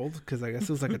the world, because I guess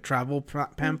it was like a travel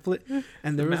pamphlet,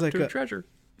 and there was like a treasure.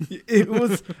 It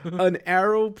was an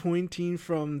arrow pointing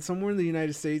from somewhere in the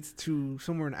United States to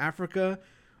somewhere in Africa,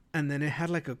 and then it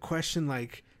had like a question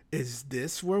like, "Is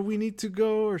this where we need to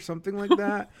go?" or something like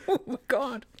that. Oh my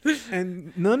god!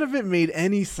 And none of it made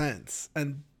any sense.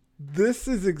 And this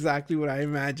is exactly what I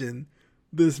imagine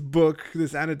this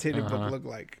annotated book looked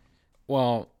like.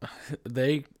 Well,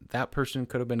 that person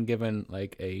could have been given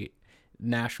like a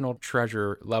national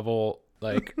treasure level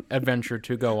like adventure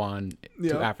to go on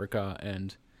to Africa,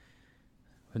 and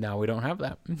now we don't have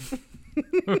that.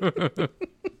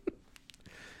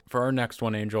 For our next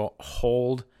one, Angel,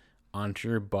 hold onto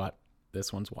your butt.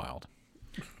 This one's wild.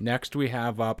 Next we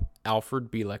have up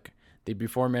Alfred Bielek, the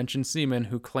before mentioned seaman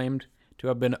who claimed to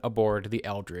have been aboard the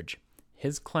Eldridge.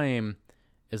 His claim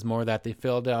is more that the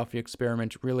Philadelphia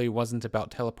experiment really wasn't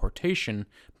about teleportation,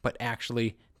 but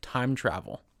actually time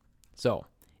travel. So,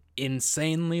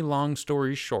 insanely long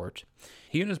story short,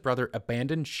 he and his brother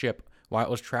abandoned ship while it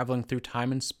was traveling through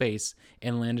time and space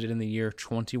and landed in the year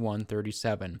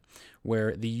 2137,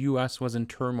 where the U.S. was in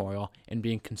turmoil and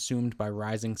being consumed by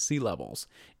rising sea levels.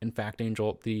 In fact,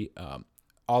 Angel,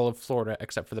 all of Florida,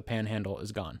 except for the Panhandle,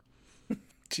 is gone.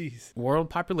 Jeez. World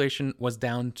population was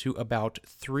down to about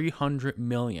 300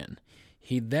 million.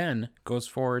 He then goes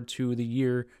forward to the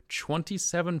year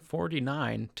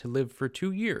 2749 to live for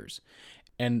 2 years.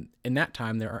 And in that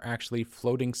time, there are actually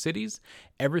floating cities.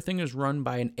 Everything is run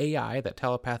by an AI that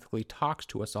telepathically talks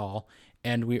to us all,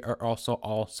 and we are also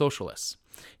all socialists.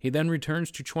 He then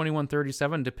returns to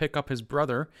 2137 to pick up his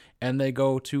brother, and they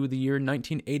go to the year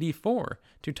 1984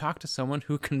 to talk to someone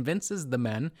who convinces the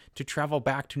men to travel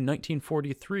back to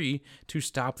 1943 to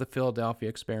stop the Philadelphia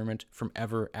experiment from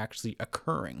ever actually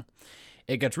occurring.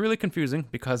 It gets really confusing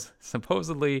because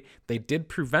supposedly they did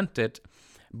prevent it,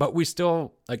 but we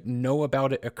still know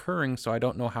about it occurring, so I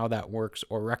don't know how that works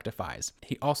or rectifies.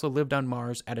 He also lived on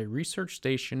Mars at a research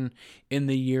station in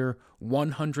the year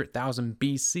 100,000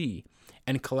 BC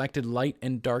and collected light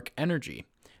and dark energy.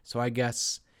 So I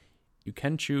guess you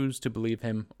can choose to believe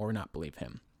him or not believe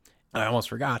him. I almost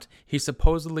forgot. He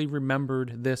supposedly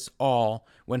remembered this all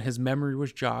when his memory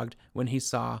was jogged when he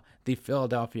saw the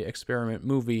Philadelphia experiment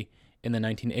movie in the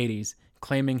 1980s,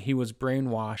 claiming he was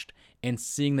brainwashed, and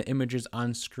seeing the images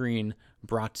on screen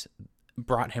brought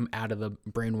him out of the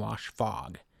brainwash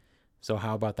fog. So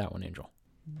how about that one, Angel?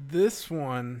 This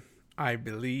one, I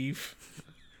believe.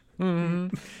 You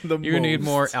need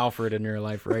more Alfred in your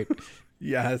life, right?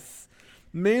 Yes.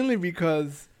 Mainly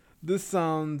because this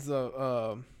sounds,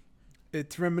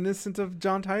 it's reminiscent of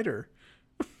John Titor.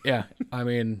 Yeah, I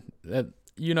mean, the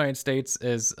United States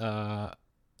is a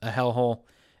hellhole.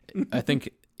 I think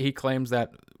he claims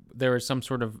that there is some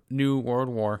sort of new world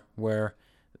war where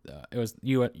it was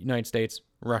United States,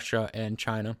 Russia, and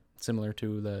China, similar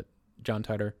to the John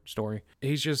Titor story.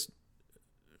 He's just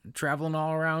traveling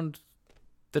all around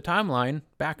the timeline,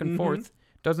 back and forth.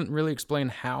 Doesn't really explain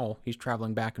how he's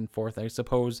traveling back and forth. I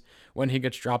suppose when he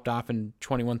gets dropped off in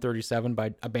 2137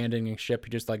 by abandoning ship, he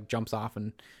just jumps off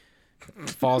and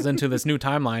falls into this new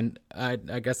timeline. I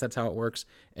guess that's how it works.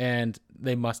 And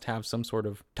they must have some sort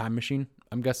of time machine,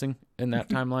 I'm guessing, in that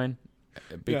timeline,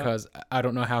 because I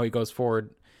don't know how he goes forward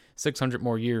 600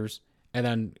 more years and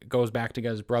then goes back to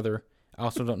get his brother. I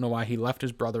also don't know why he left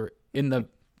his brother in the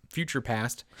future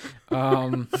past.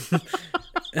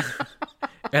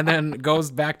 And then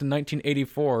goes back to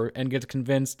 1984 and gets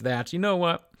convinced that, you know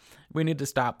what, we need to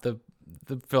stop the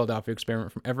Philadelphia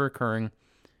experiment from ever occurring.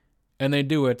 And they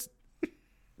do it,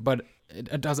 but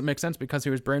it doesn't make sense because he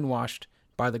was brainwashed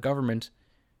by the government.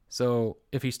 So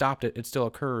if he stopped it, it still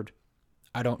occurred.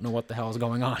 I don't know what the hell is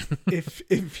going on.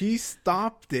 If he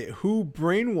stopped it, who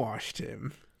brainwashed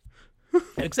him?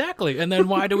 Exactly. And then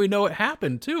why do we know it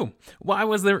happened too? Why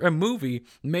was there a movie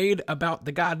made about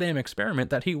the goddamn experiment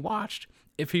that he watched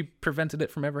if he prevented it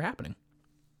from ever happening?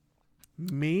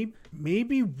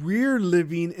 Maybe we're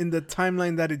living in the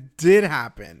timeline that it did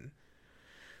happen.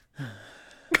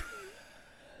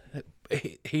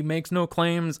 He makes no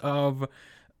claims of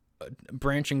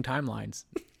branching timelines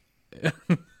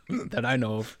that I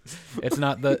know of. It's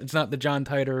not the John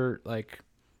Titor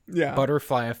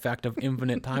butterfly effect of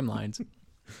infinite timelines.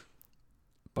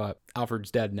 But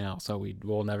Alfred's dead now, so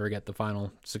we'll never get the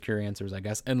final secure answers, I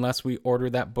guess, unless we order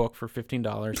that book for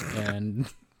 $15 and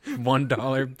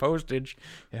 $1 postage,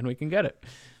 and we can get it.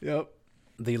 Yep.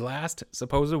 The last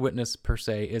supposed witness, per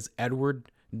se, is Edward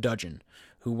Dudgeon,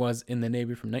 who was in the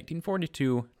Navy from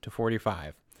 1942 to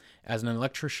 45 as an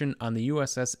electrician on the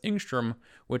USS Ingstrom,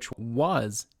 which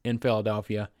was in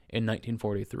Philadelphia in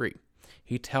 1943.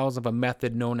 He tells of a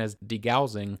method known as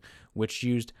degaussing, which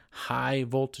used high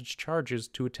voltage charges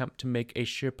to attempt to make a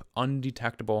ship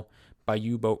undetectable by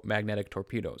U-boat magnetic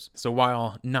torpedoes. So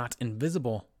while not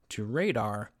invisible to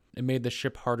radar, it made the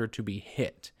ship harder to be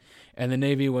hit. And the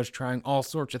Navy was trying all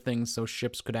sorts of things so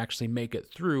ships could actually make it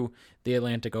through the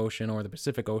Atlantic Ocean or the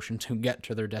Pacific Ocean to get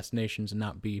to their destinations and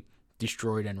not be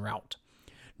destroyed en route.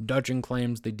 Dudgeon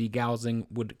claims the degaussing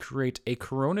would create a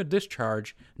corona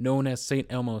discharge known as St.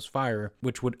 Elmo's fire,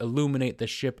 which would illuminate the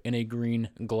ship in a green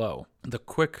glow. The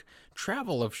quick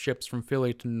travel of ships from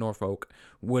Philly to Norfolk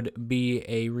would be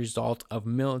a result of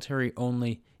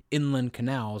military-only inland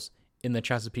canals in the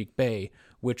Chesapeake Bay,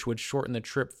 which would shorten the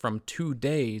trip from 2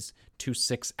 days to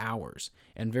 6 hours.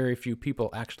 And very few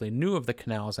people actually knew of the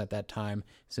canals at that time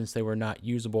since they were not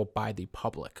usable by the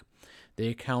public. The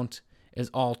account is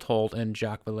all told in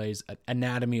Jacques Vallée's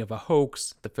Anatomy of a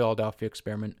Hoax, the Philadelphia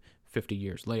Experiment, 50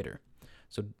 years later.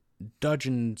 So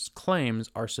Dudgeon's claims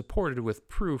are supported with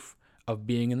proof of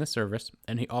being in the service,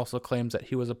 and he also claims that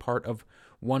he was a part of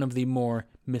one of the more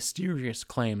mysterious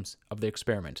claims of the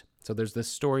experiment. So there's this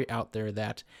story out there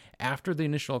that after the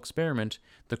initial experiment,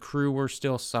 the crew were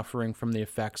still suffering from the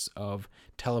effects of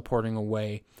teleporting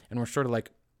away and were sort of like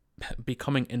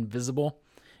becoming invisible.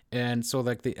 And so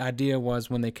like the idea was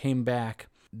when they came back,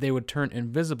 they would turn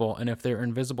invisible, and if they were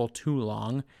invisible too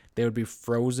long, they would be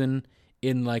frozen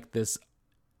in like this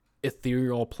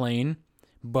ethereal plane.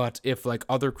 But if like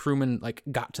other crewmen like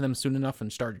got to them soon enough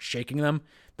and started shaking them,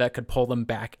 that could pull them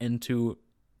back into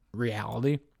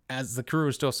reality. As the crew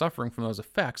is still suffering from those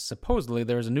effects, supposedly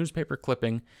there is a newspaper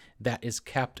clipping that is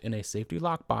kept in a safety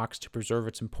lockbox to preserve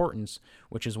its importance,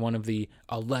 which is one of the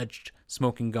alleged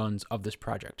smoking guns of this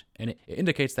project. And it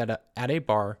indicates that at a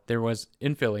bar, there was,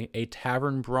 in Philly, a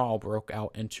tavern brawl broke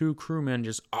out and 2 crewmen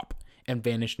just up and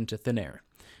vanished into thin air.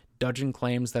 Dudgeon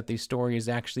claims that the story is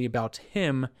actually about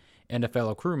him and a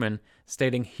fellow crewman,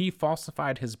 stating he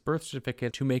falsified his birth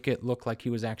certificate to make it look like he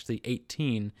was actually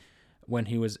 18 when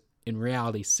he was in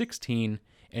reality 16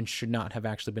 and should not have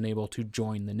actually been able to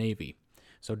join the Navy.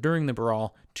 So during the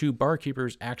brawl, 2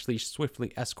 barkeepers actually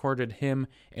swiftly escorted him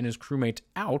and his crewmate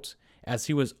out as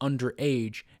he was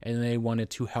underage, and they wanted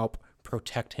to help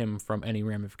protect him from any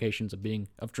ramifications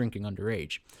of drinking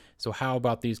underage. So how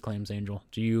about these claims, Angel?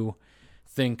 Do you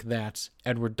think that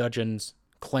Edward Dudgeon's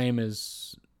claim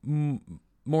is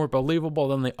more believable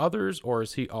than the others, or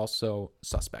is he also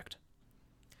suspect?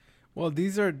 Well,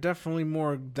 these are definitely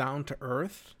more down to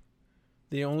earth.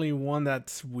 The only one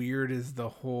that's weird is the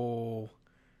whole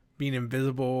being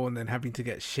invisible and then having to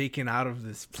get shaken out of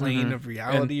this plane of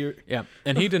reality.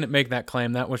 And he didn't make that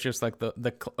claim. That was just like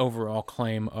the overall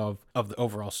claim of the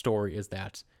overall story, is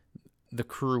that the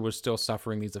crew was still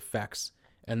suffering these effects,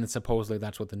 and then supposedly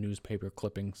that's what the newspaper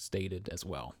clipping stated as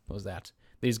well, was that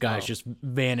these guys just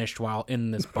vanished while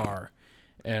in this bar,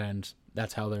 and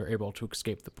that's how they were able to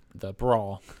escape the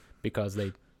brawl, because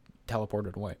they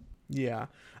teleported away. Yeah.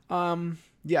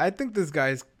 I think this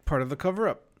guy's part of the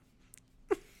cover-up.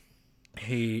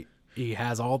 He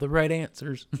has all the right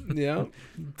answers. Yeah.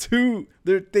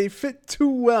 They fit too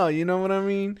well, you know what I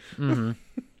mean? Mm-hmm.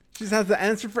 Just has the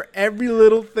answer for every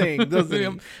little thing,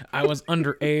 doesn't he? I was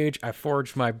underage. I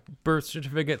forged my birth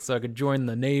certificate so I could join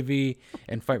the Navy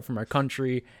and fight for my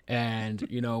country. And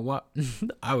you know what?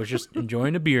 I was just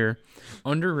enjoying a beer,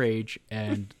 underage,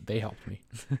 and they helped me.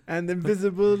 And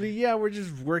invisibility, we're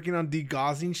just working on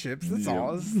degaussing ships. That's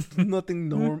all. It's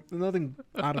nothing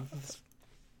out of this.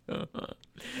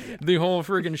 The whole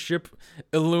friggin' ship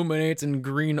illuminates in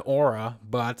green aura,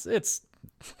 but it's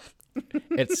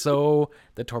so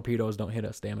the torpedoes don't hit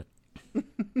us, damn it.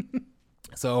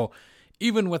 So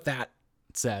even with that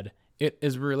said, it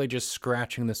is really just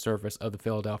scratching the surface of the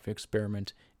Philadelphia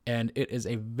experiment, and it is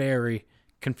a very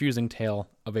confusing tale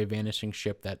of a vanishing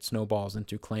ship that snowballs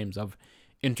into claims of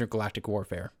intergalactic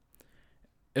warfare.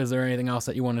 Is there anything else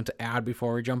that you wanted to add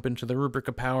before we jump into the rubric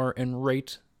of power and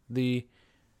rate the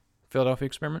Philadelphia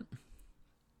experiment?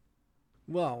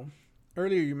 Well,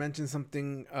 earlier you mentioned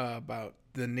something about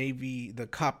the Navy, the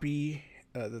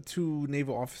 2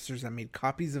 naval officers that made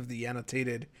copies of the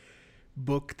annotated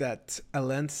book that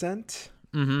Alain sent.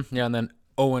 Mm-hmm. Yeah, and then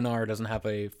ONR doesn't have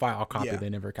a file copy. Yeah. They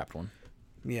never kept one.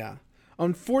 Yeah.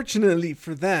 Unfortunately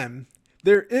for them,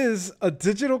 there is a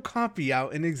digital copy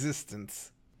out in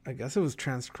existence. I guess it was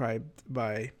transcribed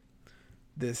by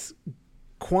this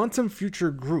Quantum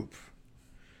Future group.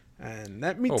 And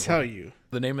let me tell you.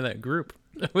 The name of that group.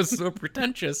 It was so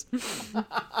pretentious.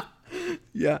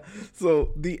 Yeah.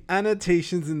 So the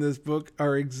annotations in this book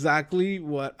are exactly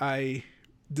what I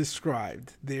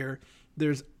described.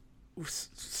 There's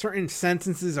certain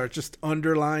sentences are just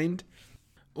underlined.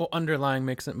 Well, underlying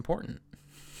makes it important.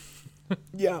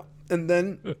 Yeah. And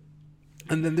then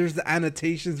there's the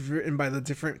annotations written by the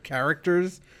different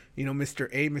characters. You know, Mr.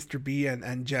 A, Mr. B,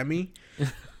 and Jemmy.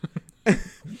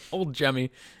 Old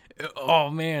Jemmy. Oh,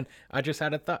 man. I just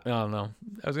had a thought. Oh, no.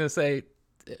 I was going to say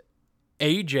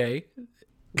AJ.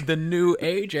 The new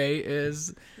AJ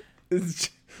is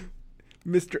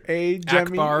Mr. A,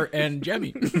 Jemmy. Akbar and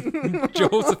Jemmy.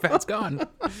 Jehoshaphat's gone.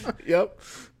 Yep.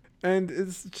 And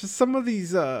it's just some of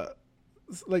these,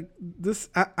 like this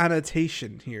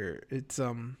annotation here. It's,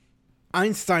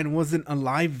 Einstein wasn't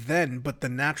alive then, but the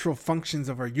natural functions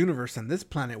of our universe and this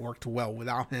planet worked well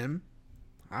without him.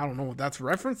 I don't know what that's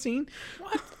referencing.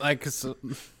 What? Like, so,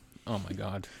 oh my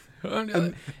God.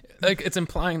 Like, it's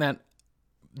implying that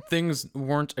things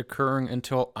weren't occurring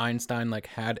until Einstein like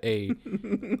had a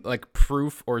like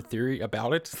proof or theory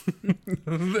about it,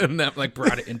 and that like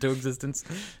brought it into existence.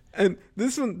 And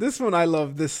this one I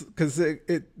love this because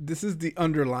this is the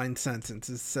underlined sentence.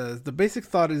 It says the basic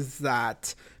thought is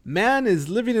that man is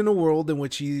living in a world in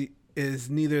which he is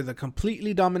neither the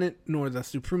completely dominant nor the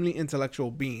supremely intellectual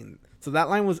being. So that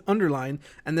line was underlined,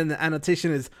 and then the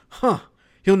annotation is,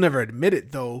 he'll never admit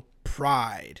it though.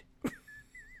 Pride.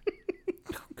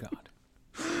 Oh God.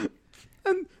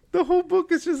 And the whole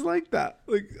book is just like that.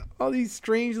 Like all these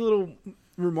strange little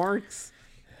remarks.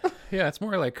 Yeah, it's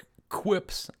more like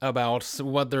quips about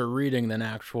what they're reading than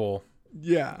actual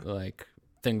like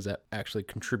things that actually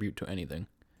contribute to anything.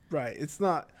 Right. It's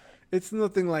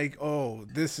nothing like, oh,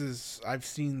 I've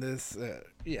seen this.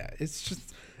 It's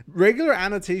just regular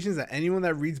annotations that anyone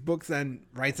that reads books and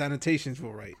writes annotations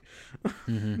will write.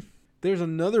 Mm-hmm. There's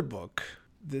another book.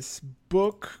 This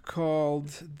book called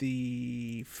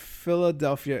The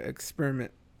Philadelphia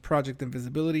Experiment Project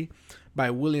Invisibility by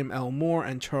William L. Moore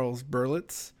and Charles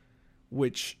Berlitz,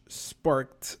 which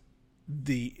sparked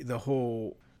the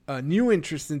whole new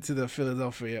interest into the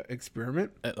Philadelphia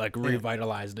experiment. It like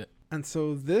revitalized it. And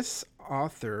so this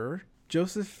author,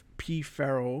 Joseph P.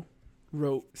 Farrell,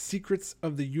 wrote Secrets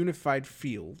of the Unified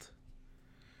Field,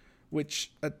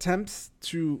 which attempts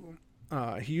to...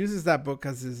 he uses that book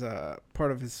as his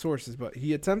part of his sources, but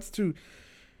he attempts to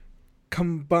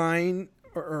combine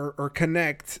or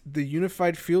connect the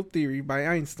unified field theory by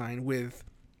Einstein with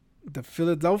the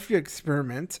Philadelphia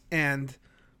experiment and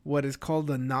what is called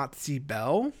the Nazi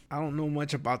bell. I don't know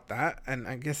much about that, and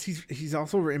I guess he's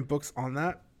also written books on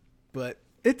that, but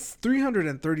it's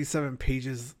 337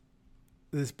 pages,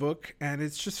 this book, and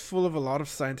it's just full of a lot of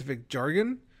scientific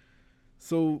jargon.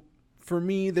 So for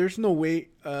me, there's no way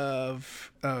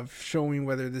of showing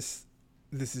whether this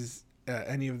is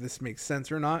any of this makes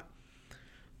sense or not.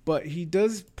 But he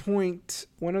does point,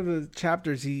 one of the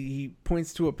chapters, he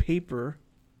points to a paper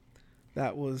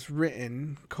that was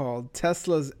written called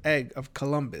Tesla's Egg of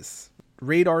Columbus,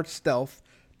 Radar Stealth,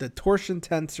 the Torsion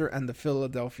Tensor, and the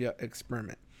Philadelphia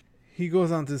Experiment. He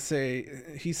goes on to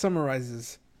say, he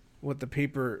summarizes what the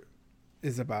paper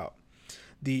is about.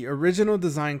 The original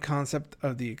design concept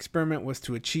of the experiment was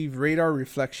to achieve radar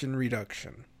reflection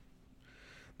reduction.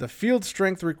 The field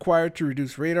strength required to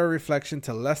reduce radar reflection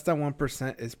to less than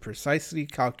 1% is precisely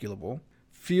calculable.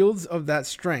 Fields of that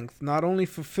strength not only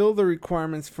fulfill the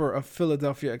requirements for a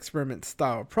Philadelphia experiment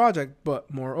style project,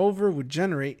 but moreover would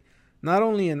generate not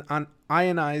only an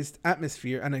ionized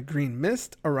atmosphere and a green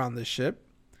mist around the ship,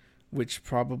 which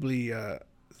probably...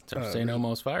 St.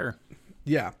 Elmo's fire.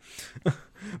 Yeah.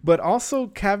 But also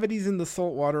cavities in the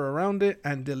salt water around it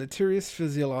and deleterious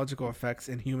physiological effects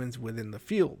in humans within the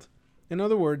field. In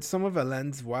other words, some of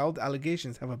Allen's wild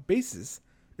allegations have a basis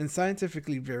in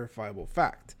scientifically verifiable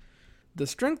fact. The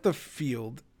strength of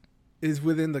field is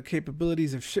within the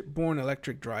capabilities of shipborne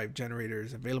electric drive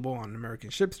generators available on American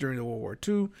ships during the World War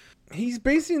II. He's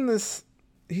basing this,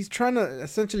 he's trying to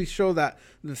essentially show that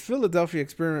the Philadelphia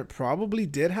experiment probably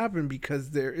did happen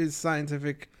because there is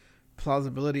scientific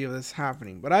plausibility of this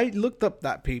happening. But I looked up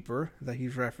that paper that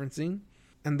he's referencing,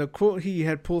 and the quote he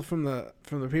had pulled from the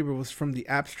paper was from the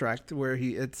abstract, where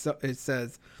it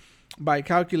says, by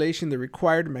calculation, the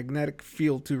required magnetic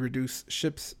field to reduce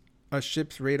a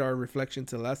ship's radar reflection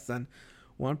to less than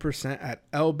 1% at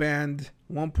L band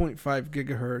 1.5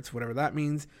 gigahertz, whatever that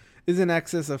means, is in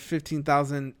excess of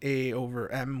 15,000 A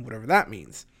over M, whatever that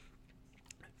means.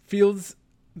 Fields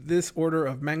this order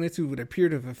of magnitude would appear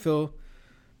to fulfill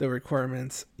the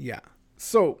requirements. Yeah.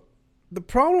 So the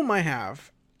problem I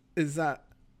have is that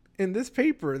in this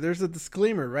paper, there's a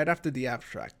disclaimer right after the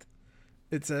abstract.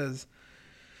 It says,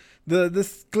 the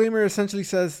disclaimer essentially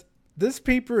says, this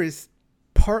paper is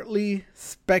partly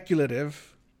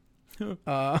speculative. It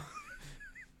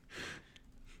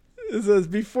says,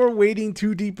 before wading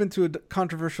too deep into a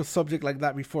controversial subject like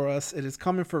that before us, it is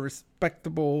common for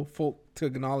respectable folk to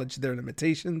acknowledge their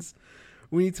limitations.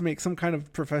 We need to make some kind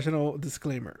of professional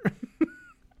disclaimer.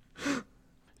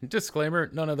 Disclaimer,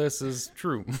 none of this is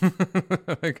true.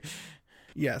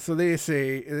 Yeah, so they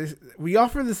say, we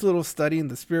offer this little study in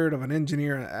the spirit of an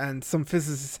engineer and some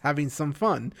physicists having some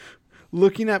fun,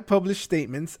 looking at published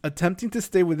statements, attempting to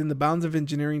stay within the bounds of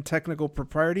engineering technical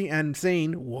propriety, and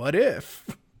saying, what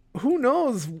if? Who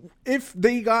knows if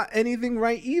they got anything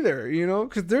right either, you know,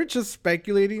 because they're just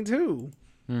speculating too.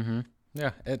 Mm-hmm.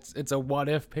 Yeah, it's a what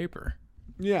if paper.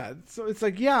 Yeah, so it's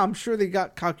like, yeah, I'm sure they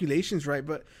got calculations right,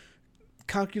 but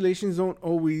calculations don't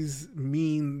always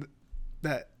mean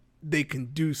that they can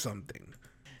do something.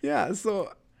 Yeah,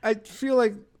 so I feel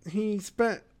like he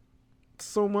spent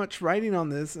so much writing on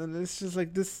this, and it's just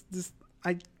like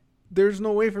there's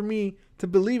no way for me to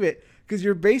believe it, because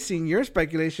you're basing your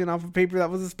speculation off of paper that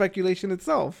was a speculation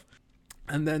itself.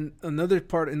 And then another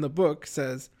part in the book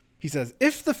he says,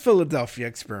 if the Philadelphia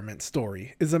experiment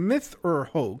story is a myth or a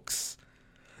hoax,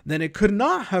 then it could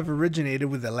not have originated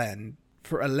with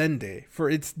Allende, for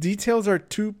its details are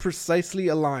too precisely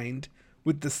aligned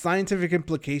with the scientific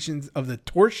implications of the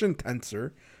torsion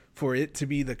tensor for it to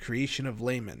be the creation of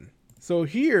laymen. So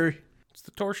here... It's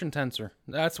the torsion tensor.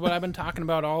 That's what I've been talking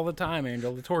about all the time,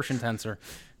 Angel, the torsion tensor.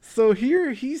 So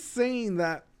here he's saying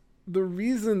that the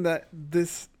reason that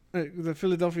this the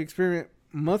Philadelphia experiment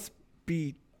must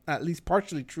be at least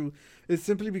partially true is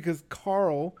simply because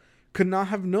Carl could not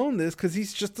have known this, because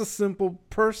he's just a simple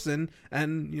person,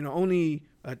 and only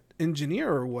an engineer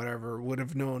or whatever would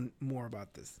have known more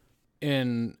about this.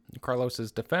 In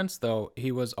Carlos's defense, though,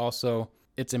 he was also,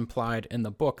 it's implied in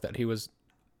the book that he was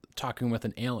talking with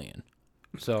an alien.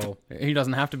 So he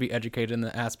doesn't have to be educated in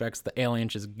the aspects. The alien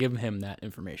just give him that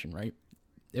information, right?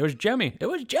 It was Jemmy.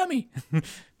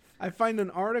 I find an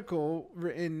article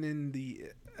written in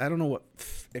I don't know what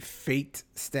if Fate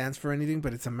stands for anything,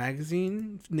 but it's a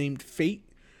magazine named Fate.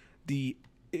 The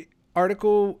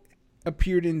article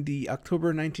appeared in the October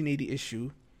 1980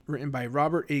 issue, written by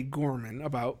Robert A. Gorman,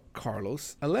 about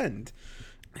Carlos Allende.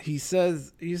 He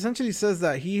essentially says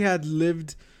that he had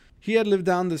lived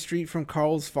down the street from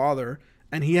Carl's father,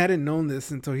 and he hadn't known this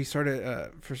until he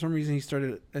started, for some reason, he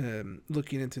started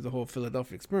looking into the whole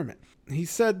Philadelphia experiment. He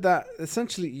said that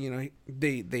essentially,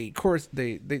 they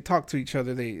talk to each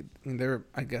other. They're,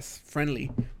 I guess,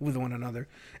 friendly with one another.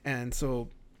 And so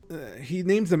he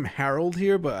names them Harold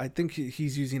here, but I think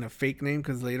he's using a fake name,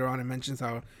 because later on it mentions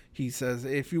how he says,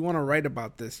 if you want to write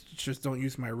about this, just don't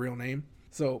use my real name.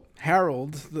 So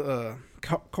Harold,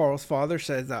 Carl's father,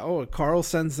 says that, Carl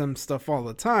sends them stuff all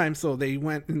the time. So they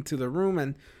went into the room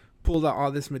and pulled out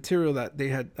all this material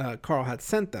that Carl had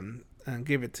sent them, and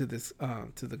gave it to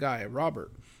the guy,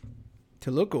 Robert,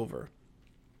 to look over.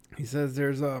 He says it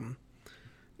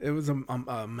was a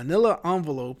manila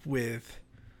envelope with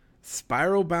a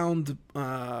spiral bound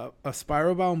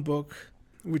book,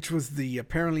 which was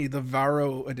apparently the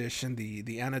Varro edition,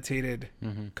 the annotated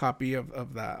copy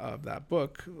of that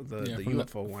book, the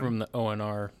UFO one from the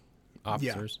ONR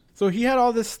officers. Yeah. So he had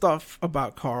all this stuff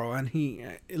about Carl, and he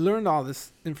learned all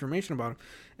this information about him.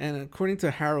 And according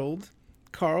to Harold,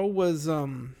 Carl was a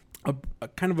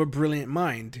kind of a brilliant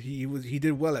mind. He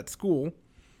did well at school,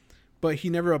 but he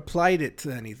never applied it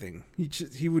to anything.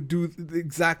 He would do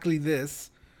exactly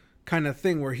this kind of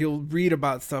thing, where he'll read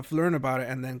about stuff, learn about it,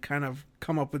 and then kind of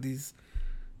come up with these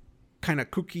kind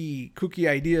of kooky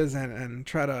ideas and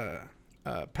try to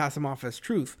pass them off as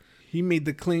truth. He made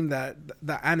the claim that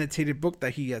the annotated book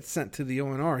that he had sent to the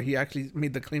ONR, he actually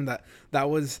made the claim that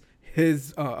was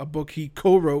his a book he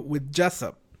co-wrote with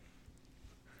Jessup.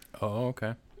 Oh,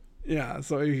 okay. Yeah,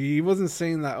 so he wasn't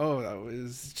saying that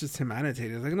was just him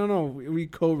annotated. It's like, no, we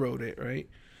co-wrote it, right?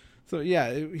 So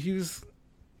yeah, he was...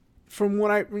 From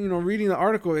what I, reading the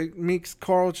article, it makes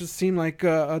Carl just seem like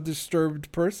a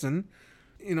disturbed person.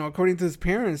 According to his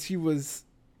parents,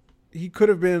 he could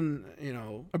have been,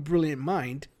 a brilliant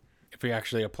mind. If he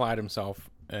actually applied himself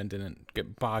and didn't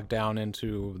get bogged down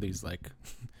into these, like,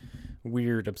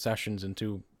 weird obsessions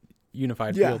into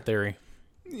unified field theory.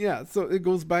 Yeah, so it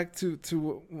goes back to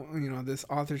this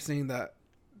author saying that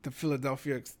the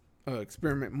Philadelphia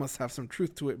experiment must have some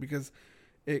truth to it, because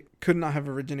it could not have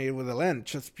originated with Allende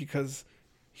just because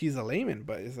he's a layman,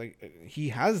 but it's like he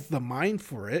has the mind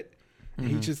for it, and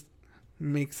he just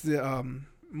makes it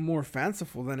more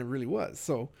fanciful than it really was.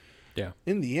 So yeah,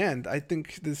 in the end, I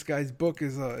think this guy's book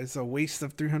is a waste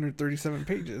of 337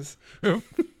 pages.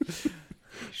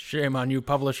 Shame on you,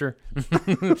 publisher,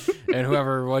 and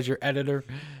whoever was your editor.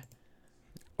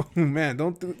 Oh man,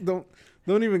 don't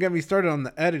even get me started on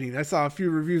the editing. I saw a few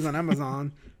reviews on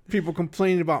Amazon. People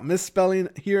complaining about misspelling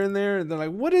here and there, and they're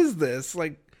like, "What is this?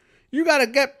 Like, you gotta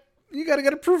get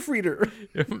a proofreader."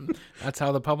 That's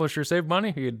how the publisher saved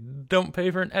money. You don't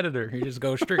pay for an editor; you just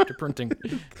go straight to printing.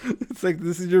 It's like,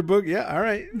 this is your book, yeah, all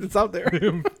right, it's out there.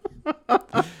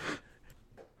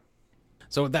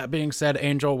 So with that being said,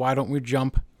 Angel, why don't we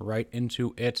jump right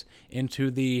into it,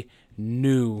 into the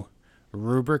new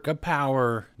Rubric of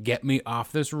Power, Get Me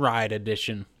Off This Ride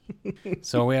edition.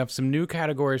 So we have some new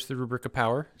categories to the Rubric of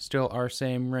Power. Still our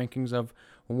same rankings of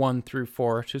 1 through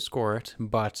 4 to score it.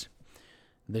 But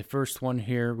the first one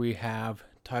here we have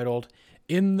titled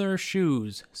In Their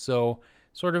Shoes. So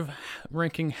sort of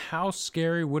ranking how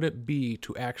scary would it be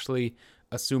to actually,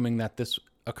 assuming that this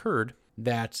occurred,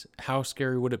 that how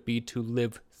scary would it be to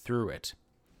live through it?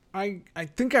 I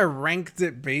think I ranked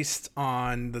it based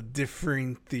on the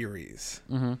differing theories.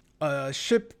 A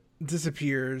ship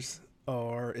disappears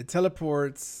or it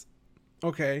teleports.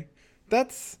 Okay,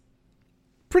 that's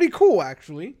pretty cool,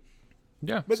 actually.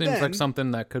 Yeah, But seems then- like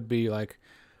something that could be like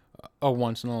a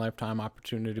once in a lifetime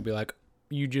opportunity to be like,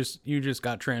 you just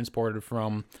got transported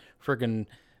from freaking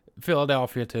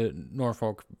Philadelphia to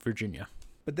Norfolk, Virginia.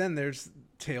 But then there's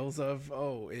tales of,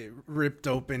 it ripped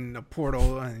open a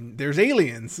portal and there's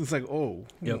aliens. It's like,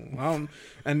 Yep.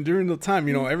 And during the time,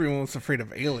 everyone was afraid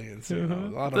of aliens. A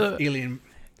lot of alien.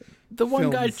 The one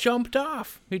guy Films. jumped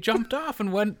off. He jumped off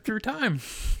and went through time.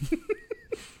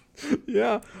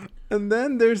 Yeah. And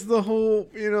then there's the whole,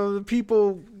 the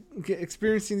people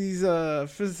experiencing these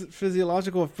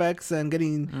physiological effects and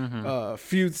getting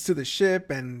fused to the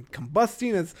ship and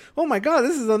combusting. It's, oh my God,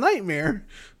 this is a nightmare.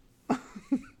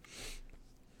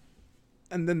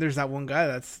 And then there's that one guy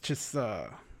that's just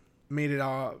made it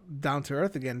all down to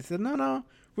earth again. He said, no,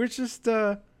 we're just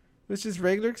it's just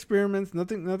regular experiments,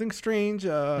 nothing strange.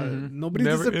 Nobody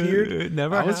disappeared. It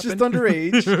never I was just happened.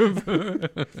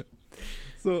 underage.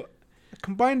 So I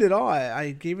combined it all.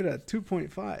 I gave it a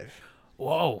 2.5.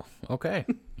 Whoa. Okay.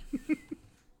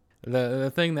 The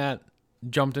thing that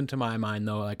jumped into my mind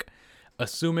though, like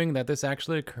assuming that this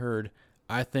actually occurred,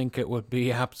 I think it would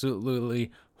be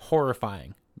absolutely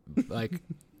horrifying. Like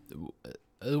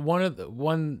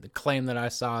one claim that I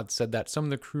saw said that some of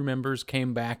the crew members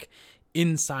came back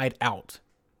inside out.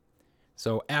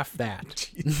 So F that.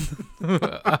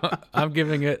 I'm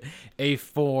giving it a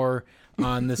 4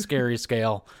 on the scary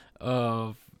scale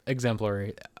of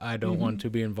exemplary. I don't want to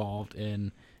be involved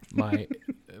in my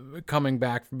coming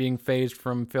back, being phased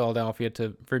from Philadelphia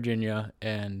to Virginia,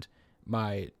 and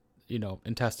my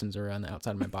intestines are on the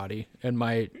outside of my body and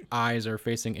my eyes are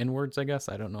facing inwards, I guess.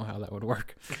 I don't know how that would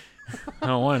work. I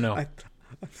don't want to know.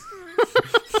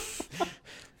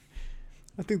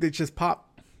 I think they just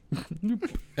pop.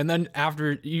 And then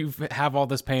after you have all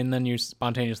this pain, then you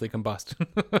spontaneously combust.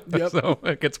 Yep. So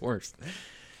it gets worse.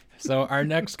 So our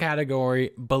next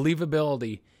category,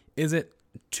 believability. Is it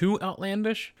too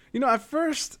outlandish? At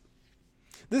first,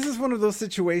 this is one of those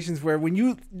situations where when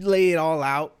you lay it all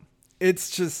out,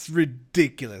 it's just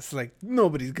ridiculous. Like,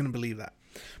 nobody's going to believe that.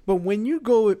 But when you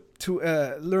go to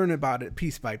learn about it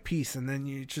piece by piece, and then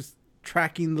you're just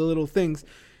tracking the little things,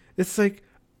 it's like,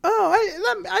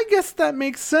 I guess that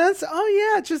makes sense.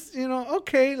 Oh, yeah, just,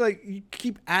 okay. Like, you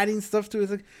keep adding stuff to it.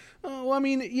 It's like, oh, well, I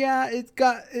mean, yeah,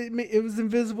 it was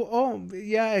invisible. Oh,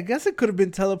 yeah, I guess it could have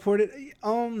been teleported.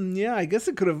 Yeah, I guess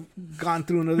it could have gone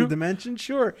through another dimension.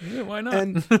 Sure. Yeah, why not?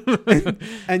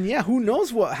 And yeah, who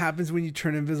knows what happens when you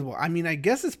turn invisible? I mean, I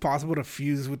guess it's possible to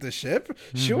fuse with the ship.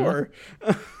 Sure.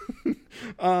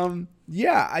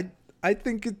 Yeah, I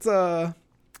think it's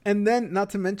and then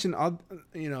not to mention,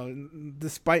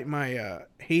 despite my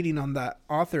hating on that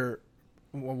author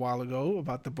a while ago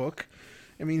about the book,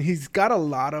 I mean, he's got a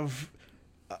lot of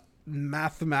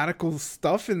mathematical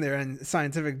stuff in there and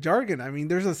scientific jargon. I mean,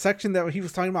 there's a section that he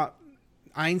was talking about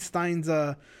Einstein's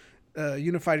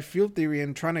unified field theory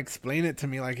and trying to explain it to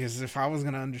me like as if I was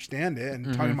going to understand it,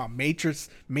 and talking about matrix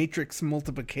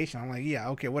multiplication. I'm like, yeah,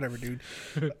 okay, whatever, dude.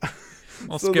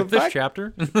 I'll So skip the this fact- chapter.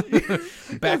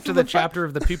 Back to the chapter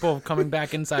of the people coming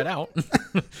back inside out.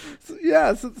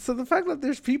 So the fact that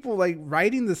there's people like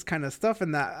writing this kind of stuff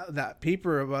in that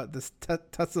paper about this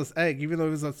Tesla's egg, even though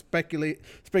it was a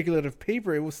speculative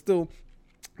paper, it was still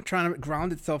trying to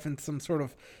ground itself in some sort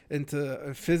of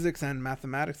into physics and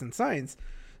mathematics and science.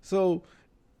 So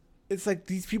it's like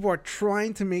these people are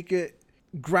trying to make it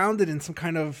grounded in some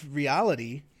kind of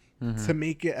reality to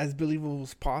make it as believable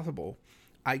as possible.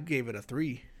 I gave it a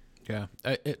 3. Yeah,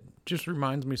 it just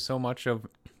reminds me so much of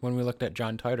when we looked at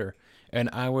John Titor,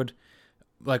 and I would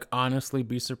honestly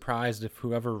be surprised if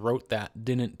whoever wrote that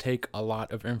didn't take a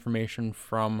lot of information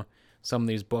from some of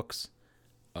these books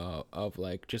of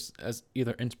just as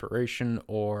either inspiration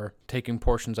or taking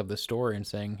portions of the story and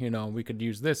saying, we could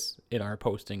use this in our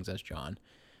postings as John.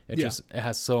 It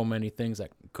has so many things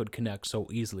that could connect so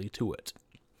easily to it.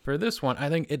 For this one, I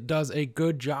think it does a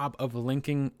good job of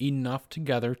linking enough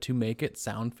together to make it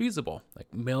sound feasible.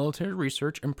 Like, military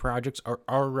research and projects are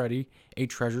already a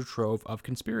treasure trove of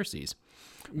conspiracies.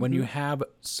 When you have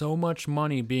so much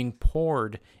money being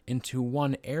poured into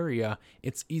one area,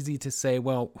 it's easy to say,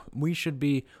 well, we should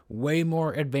be way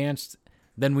more advanced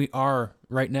than we are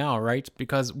right now, right?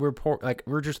 Because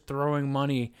we're just throwing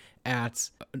money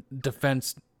at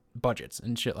defense budgets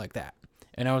and shit like that.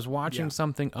 And I was watching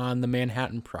something on the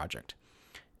Manhattan Project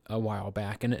a while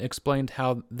back, and it explained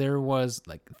how there was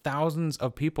thousands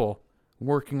of people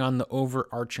working on the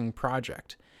overarching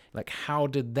project. Like, how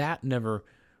did that never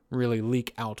really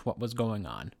leak out what was going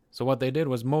on. So what they did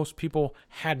was most people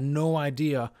had no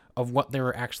idea of what they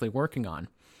were actually working on.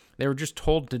 They were just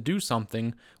told to do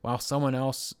something while someone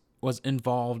else was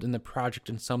involved in the project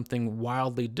in something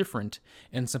wildly different.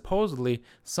 And supposedly,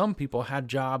 some people had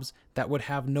jobs that would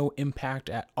have no impact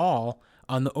at all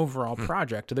on the overall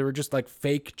project. They were just like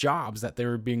fake jobs that they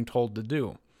were being told to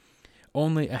do.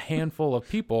 Only a handful of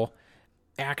people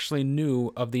actually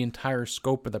knew of the entire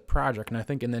scope of the project. And I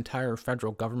think in the entire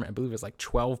federal government, I believe it was like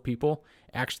 12 people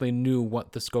actually knew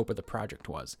what the scope of the project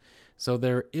was. So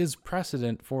there is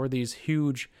precedent for these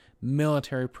huge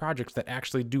military projects that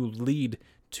actually do lead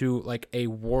to like a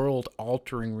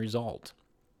world-altering result.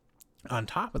 On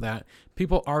top of that,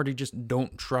 people already just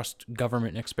don't trust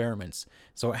government experiments.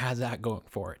 So it has that going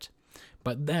for it.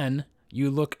 But then you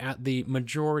look at the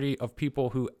majority of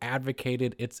people who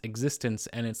advocated its existence,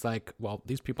 and it's like, well,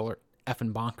 these people are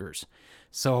effing bonkers.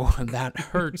 So that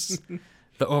hurts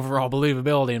the overall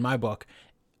believability in my book.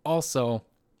 Also,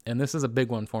 and this is a big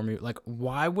one for me, like,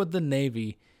 why would the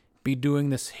Navy be doing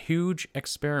this huge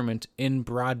experiment in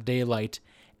broad daylight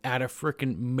at a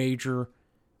freaking major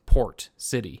port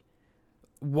city?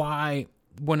 Why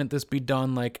wouldn't this be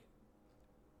done, like,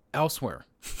 elsewhere?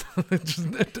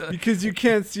 Because you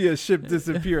can't see a ship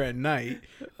disappear at night.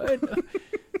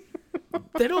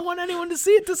 They don't want anyone to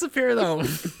see it disappear, though.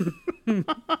 Who's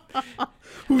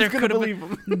gonna believe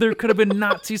them? There could have been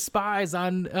Nazi spies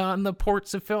on the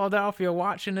ports of Philadelphia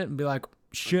watching it and be like,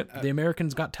 shit, the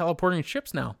Americans got teleporting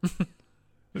ships now.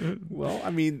 Well,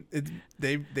 I mean,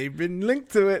 they've been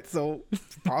linked to it, so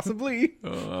possibly.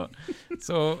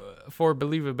 So for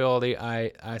believability,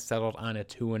 I settled on a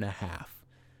 2.5,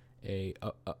 a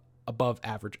above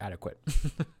average adequate.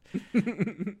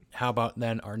 How about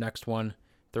then our next one,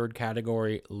 third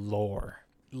category, lore.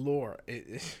 Lore,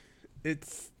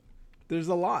 it's there's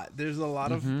a lot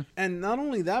of, and not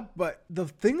only that, but the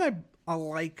thing I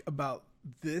like about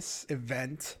this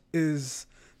event is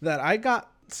that I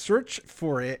got search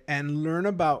for it and learn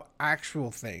about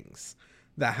actual things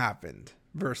that happened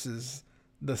versus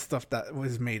the stuff that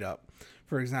was made up.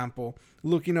 For example,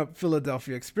 looking up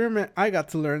Philadelphia experiment, I got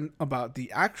to learn about the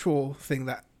actual thing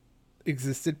that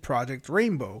existed, Project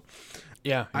Rainbow.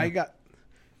 Yeah. I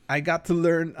got to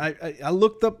learn. I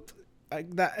looked up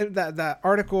that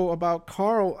article about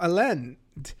Carl Allen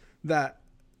that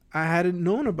I hadn't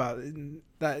known about,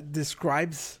 that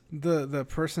describes the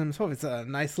person himself. It's a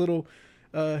nice little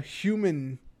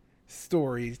human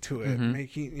story to it,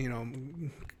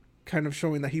 making, kind of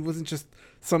showing that he wasn't just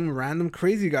some random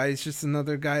crazy guy. He's just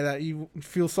another guy that you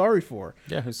feel sorry for.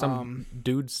 Yeah, who's some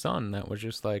dude's son that was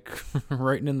just like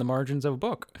writing in the margins of a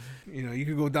book. You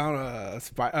could go down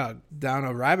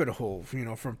a rabbit hole.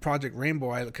 From Project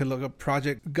Rainbow, I could look up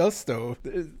Project Gusto.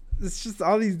 It's just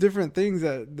all these different things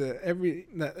that every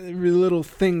little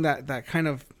thing that kind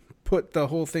of put the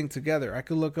whole thing together. I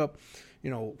could look up,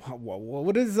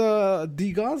 what is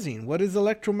degaussing? What is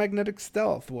electromagnetic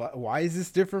stealth? Why is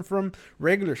this different from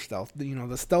regular stealth?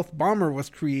 The stealth bomber was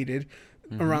created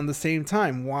around the same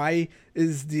time. Why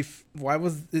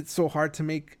was it so hard to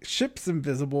make ships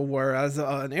invisible, whereas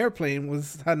an airplane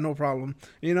had no problem?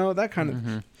 That kind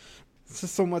of. It's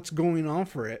just so much going on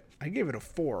for it. I gave it a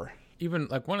 4. Even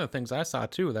like one of the things I saw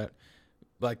too that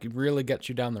like really gets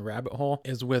you down the rabbit hole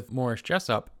is with Morris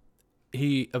Jessup.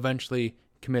 He eventually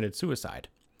committed suicide.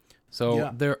 So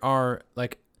there are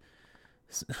like,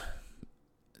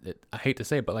 I hate to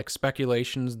say it, but like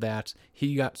speculations that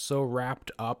he got so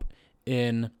wrapped up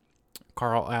in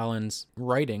Carl Allen's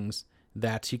writings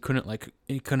that he couldn't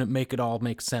make it all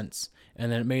make sense,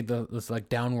 and then it made this like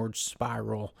downward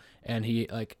spiral, and he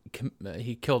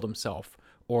killed himself.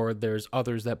 Or there's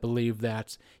others that believe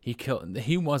that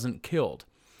he wasn't killed,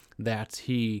 that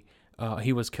he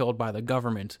was killed by the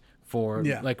government for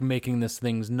like making this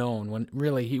things known, when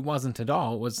really he wasn't at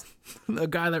all. It was the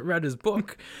guy that read his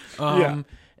book. From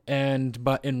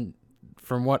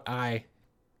what I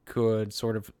could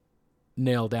sort of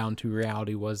nail down to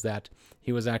reality was that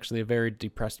he was actually a very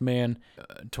depressed man.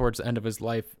 Towards the end of his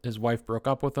life, his wife broke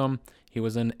up with him. He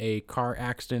was in a car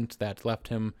accident that left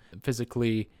him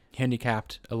physically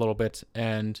handicapped a little bit,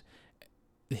 and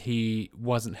he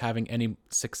wasn't having any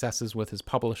successes with his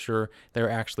publisher. They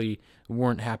actually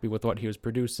weren't happy with what he was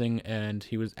producing, and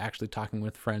he was actually talking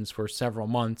with friends for several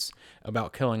months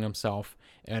about killing himself,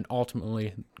 and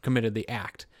ultimately committed the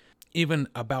act. Even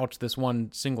about this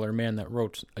one singular man that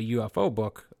wrote a UFO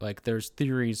book, like there's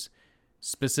theories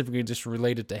specifically just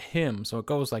related to him, so it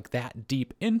goes like that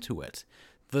deep into it.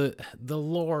 The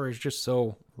lore is just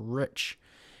so rich,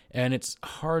 and it's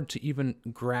hard to even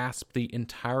grasp the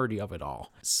entirety of it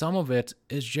all. Some of it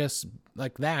is just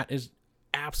like that is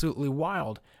absolutely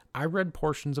wild. I read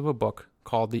portions of a book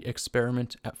called The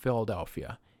Experiment at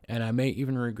Philadelphia, and I may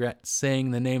even regret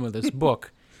saying the name of this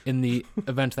book in the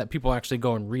event that people actually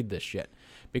go and read this shit,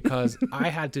 because I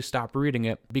had to stop reading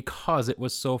it because it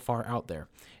was so far out there.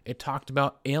 It talked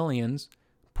about aliens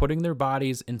putting their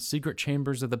bodies in secret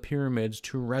chambers of the pyramids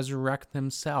to resurrect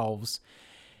themselves,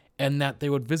 and that they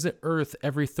would visit Earth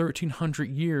every 1,300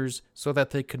 years so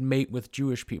that they could mate with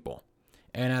Jewish people.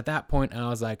 And at that point, I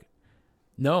was like,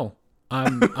 no,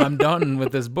 I'm done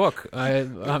with this book.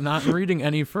 I'm not reading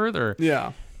any further.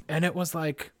 Yeah. And it was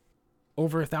like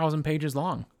over 1,000 pages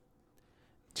long.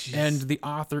 Jeez. And the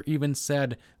author even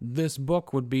said this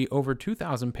book would be over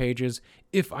 2,000 pages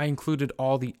if I included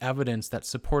all the evidence that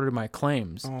supported my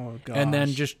claims. Oh, gosh. And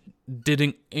then just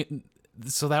didn't.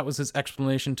 So that was his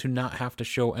explanation to not have to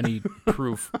show any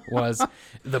proof, was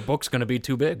the book's going to be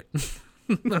too big.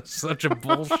 That's such a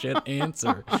bullshit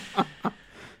answer.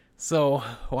 So,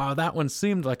 while that one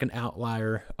seemed like an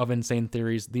outlier of insane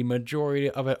theories, the majority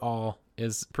of it all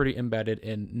is pretty embedded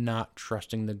in not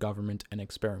trusting the government and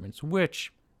experiments,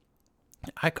 which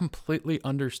I completely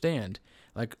understand.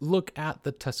 Like, look at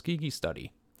the Tuskegee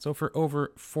study. So, for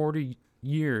over 40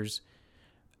 years,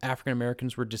 African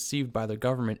Americans were deceived by the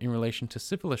government in relation to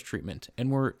syphilis treatment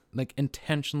and were like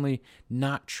intentionally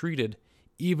not treated,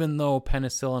 even though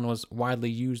penicillin was widely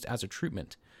used as a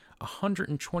treatment.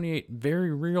 128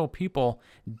 very real people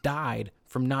died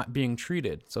from not being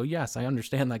treated. So yes, I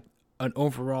understand like an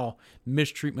overall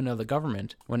mistreatment of the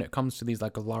government when it comes to these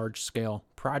like large scale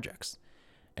projects.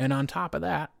 And on top of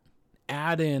that,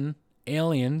 add in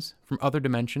aliens from other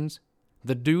dimensions,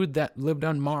 the dude that lived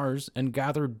on Mars and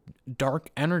gathered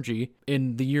dark energy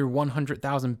in the year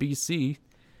 100,000 BC.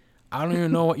 I don't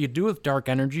even know what you do with dark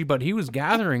energy, but he was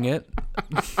gathering it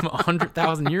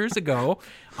 100,000 years ago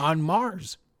on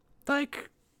Mars. Like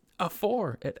a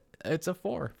 4. It's a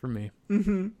 4 for me.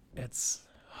 Mm-hmm. It's,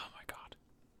 oh my God.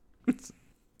 It's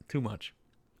too much.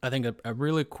 I think a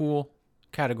really cool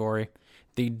category,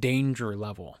 the danger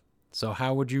level. So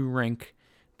how would you rank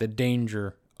the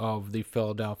danger of the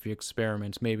Philadelphia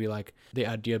experiments? Maybe like the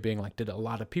idea being like, did a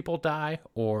lot of people die?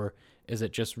 Or is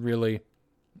it just really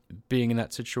being in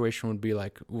that situation would be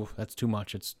like, ooh, that's too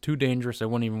much. It's too dangerous. I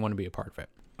wouldn't even want to be a part of it.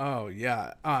 Oh,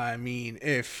 yeah. I mean,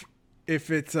 if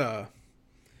it's a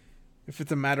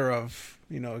matter of,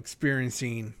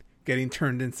 experiencing getting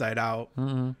turned inside out,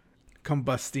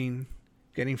 combusting,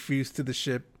 getting fused to the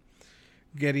ship,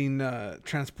 getting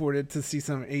transported to see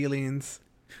some aliens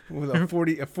with a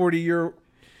 40-year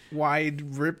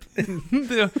wide rip.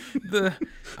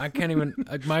 I can't even,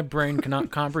 like, my brain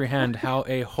cannot comprehend how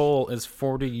a hole is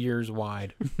 40 years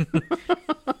wide.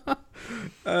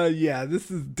 Yeah, this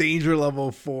is danger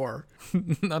level 4.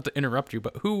 Not to interrupt you,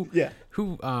 but who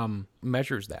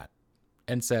measures that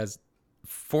and says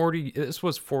 40? This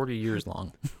was 40 years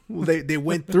long. Well, they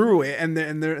went through it and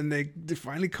they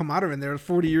finally come out of it and they're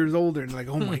 40 years older and like,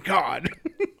 oh my God.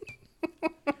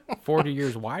 40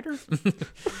 years wider?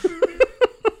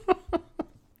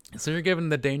 So you're giving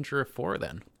the danger of 4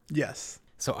 then? Yes.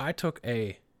 So I took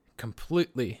a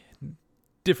completely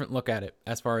different look at it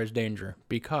as far as danger,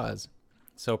 because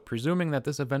so presuming that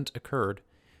this event occurred,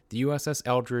 the USS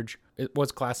Eldridge, it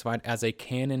was classified as a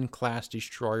Cannon-class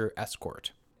destroyer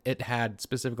escort. It had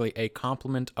specifically a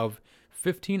complement of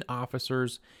 15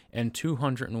 officers and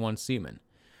 201 seamen.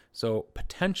 So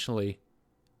potentially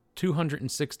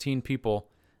 216 people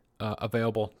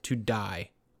available to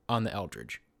die on the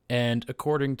Eldridge. And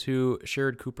according to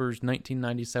Sherrod Cooper's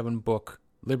 1997 book,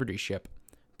 Liberty Ship,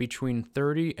 between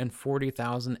 30 and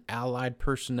 40,000 Allied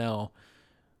personnel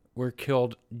were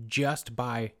killed just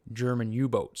by German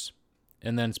U-boats.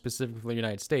 And then specifically the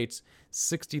United States,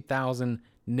 60,000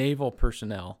 naval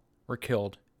personnel were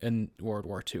killed in World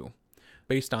War II.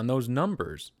 Based on those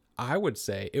numbers, I would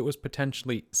say it was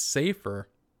potentially safer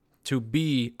to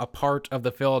be a part of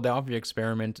the Philadelphia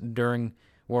experiment during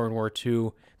World War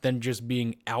II than just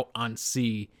being out on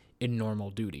sea in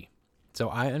normal duty. So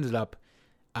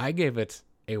I gave it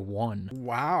a 1.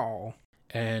 Wow.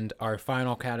 And our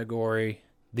final category,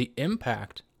 the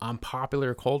impact on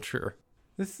popular culture.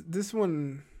 This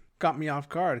one got me off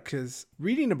guard because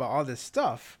reading about all this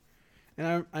stuff,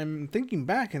 and I'm thinking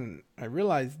back and I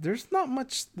realized there's not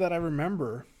much that I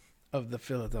remember of the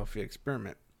Philadelphia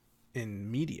experiment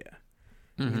in media.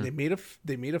 I mean,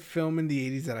 they made a film in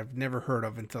the 80s that I've never heard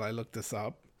of until I looked this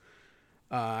up.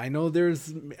 I know there's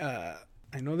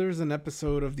an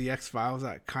episode of the X-Files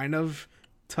that kind of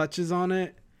touches on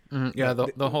it. Mm-hmm. Yeah,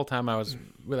 the whole time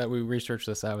that we researched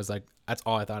this, I was like, that's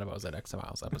all I thought about was that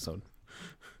X-Files episode.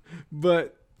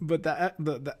 But But that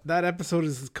episode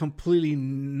is completely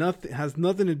nothing. Has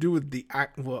nothing to do with the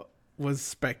act. What was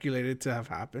speculated to have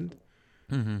happened.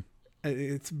 Mm-hmm.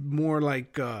 It's more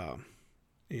like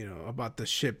about the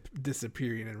ship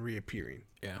disappearing and reappearing.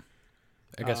 Yeah,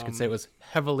 I guess you could say it was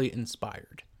heavily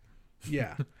inspired.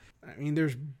 Yeah, I mean,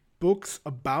 there's books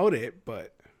about it,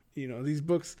 but these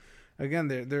books, again,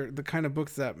 they're the kind of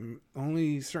books that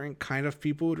only certain kind of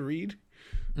people would read.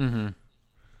 Mm-hmm.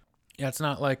 Yeah, it's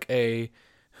not like a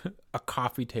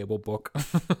coffee table book.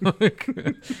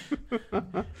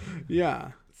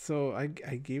 Yeah, so I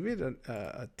gave it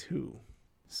a 2.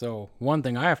 So one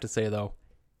thing I have to say though,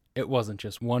 it wasn't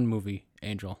just one movie,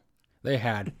 Angel. They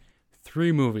had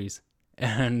 3 movies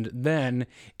and then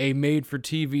a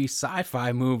made-for-TV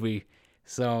sci-fi movie.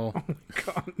 So Oh my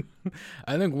God.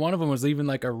 I think one of them was even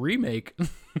like a remake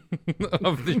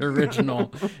of the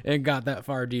original. It got that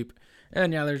far deep.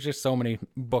 And yeah, there's just so many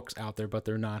books out there, but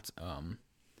they're not,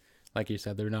 like you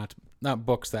said, they're not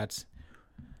books that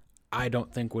I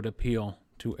don't think would appeal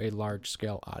to a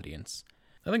large-scale audience.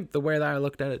 I think the way that I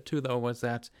looked at it too, though, was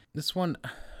that this one,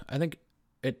 I think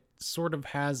it sort of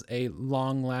has a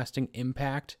long-lasting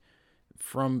impact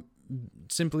from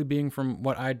simply being from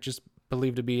what I just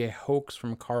believe to be a hoax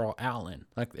from Carl Allen.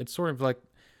 Like, it's sort of like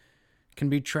can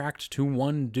be tracked to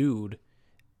one dude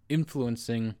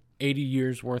influencing 80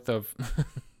 years worth of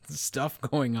stuff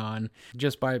going on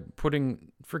just by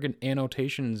putting friggin'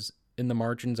 annotations in the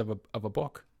margins of a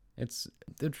book. It's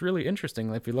really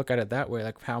interesting if you look at it that way,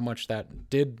 like how much that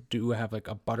did have like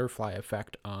a butterfly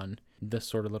effect on this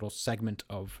sort of little segment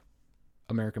of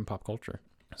American pop culture.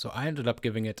 So I ended up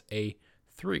giving it a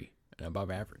 3, an above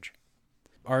average.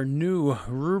 Our new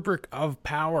rubric of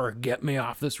power, Get Me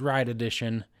Off This Ride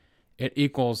edition, it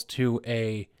equals to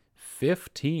a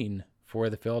 15 for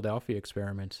the Philadelphia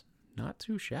Experiment. Not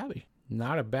too shabby.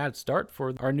 Not a bad start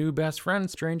for our new best friend,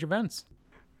 Strange Events.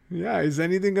 Yeah, is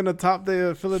anything going to top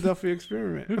the Philadelphia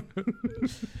Experiment?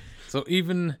 So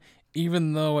even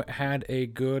though it had a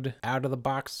good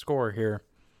out-of-the-box score here,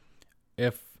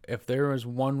 if there was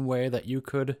one way that you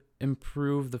could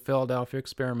improve the Philadelphia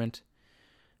Experiment,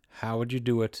 how would you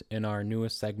do it in our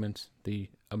newest segment, the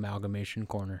Amalgamation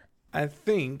Corner? I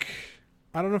think,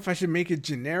 I don't know if I should make it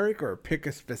generic or pick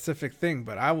a specific thing,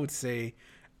 but I would say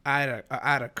add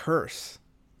a curse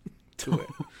to it.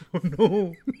 Oh,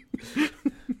 no.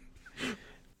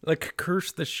 Like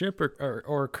curse the ship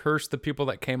or curse the people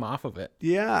that came off of it.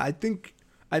 Yeah, I think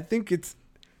it's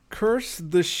curse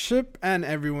the ship and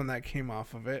everyone that came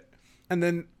off of it. And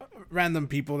then random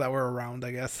people that were around,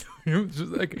 I guess. Just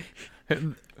like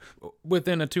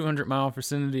within a 200-mile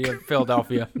vicinity of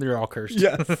Philadelphia, they're all cursed.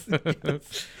 Yes.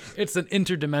 It's an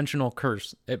interdimensional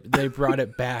curse. They brought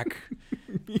it back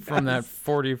from that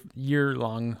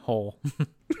 40-year-long hole.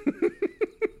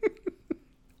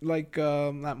 Like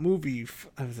that movie,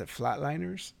 was it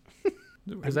Flatliners?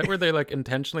 Is that where they like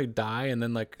intentionally die and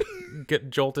then like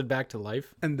get jolted back to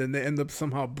life? And then they end up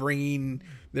somehow bringing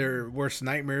their worst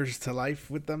nightmares to life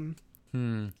with them.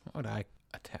 What would I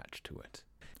attach to it?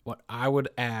 What I would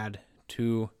add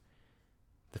to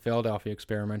the Philadelphia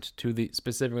Experiment,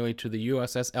 specifically to the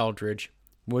USS Eldridge,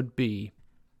 would be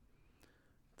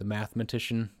the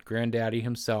mathematician granddaddy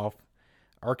himself,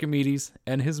 Archimedes,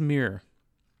 and his mirror.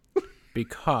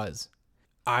 Because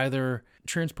either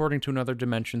transporting to another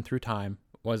dimension through time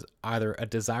was either a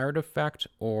desired effect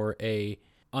or a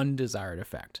undesired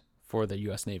effect for the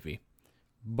U.S. Navy.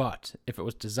 But if it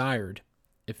was desired,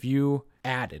 if you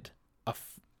added a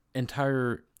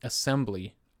entire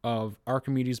assembly of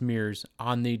Archimedes mirrors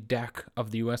on the deck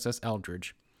of the USS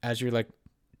Eldridge, as you're like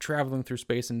traveling through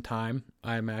space and time,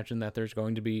 I imagine that there's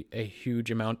going to be a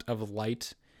huge amount of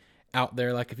light out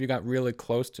there. Like if you got really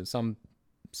close to some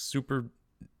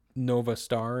supernova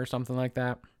star or something like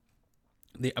that,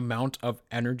 the amount of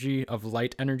energy, of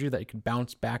light energy that you could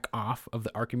bounce back off of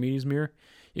the Archimedes mirror,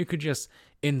 you could just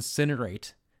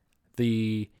incinerate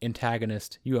the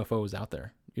antagonist UFOs out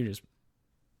there. You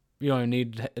don't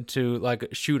need to like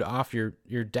shoot off your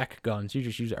deck guns. You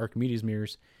just use Archimedes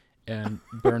mirrors and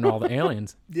burn all the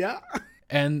aliens. Yeah.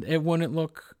 And it wouldn't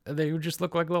they would just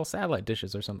look like little satellite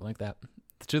dishes or something like that.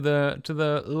 To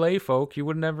the lay folk, you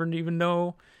would never even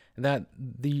know that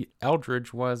the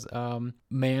Eldridge was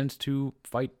manned to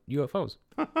fight UFOs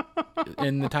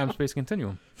in the time-space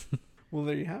continuum. Well,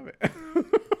 there you have it.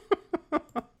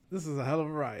 This is a hell of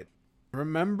a ride.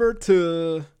 Remember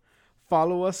to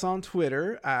follow us on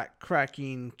Twitter at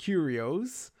Cracking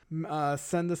Curios.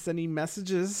 Send us any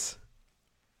messages.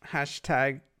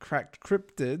 Hashtag Cracked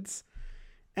Cryptids.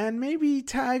 And maybe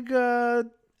tag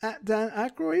at Dan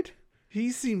Aykroyd.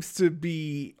 He seems to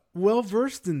be well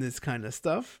versed in this kind of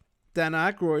stuff. Dan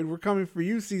Aykroyd, we're coming for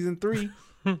you, season 3.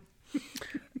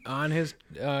 On his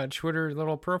Twitter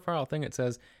little profile thing, it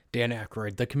says, Dan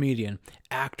Aykroyd, the comedian,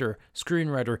 actor,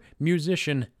 screenwriter,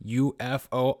 musician,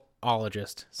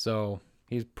 UFOologist. So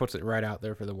he puts it right out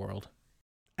there for the world.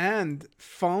 And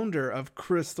founder of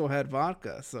Crystal Head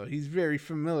Vodka. So he's very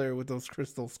familiar with those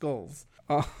crystal skulls.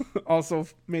 Also,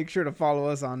 make sure to follow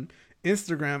us on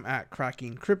Instagram at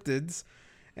Cracking Cryptids.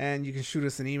 And you can shoot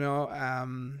us an email,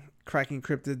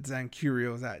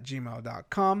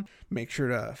 crackingcryptidsandcurios@gmail.com. Make sure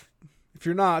to, if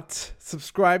you're not,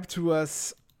 subscribe to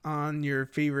us on your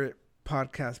favorite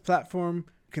podcast platform.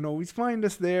 You can always find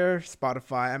us there: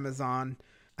 Spotify, Amazon,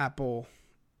 Apple,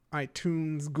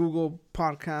 iTunes, Google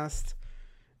Podcast,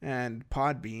 and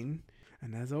Podbean.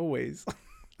 And as always,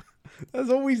 there's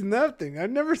always nothing. I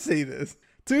never say this.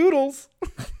 Toodles!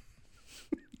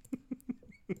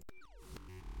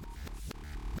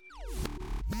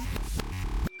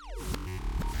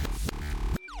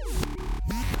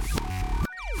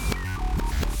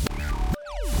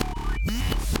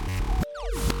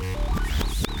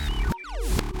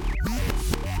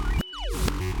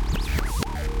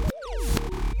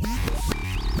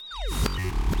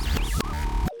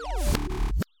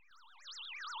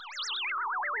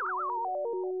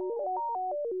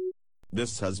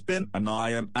 This has been an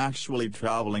I Am Actually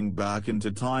Traveling Back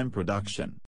into Time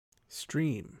production.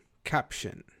 Stream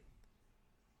caption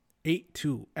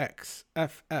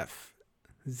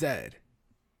 82XFFZ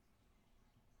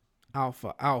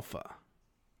Alpha Alpha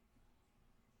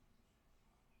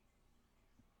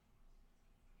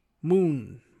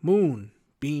Moon Moon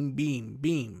Beam Beam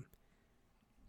Beam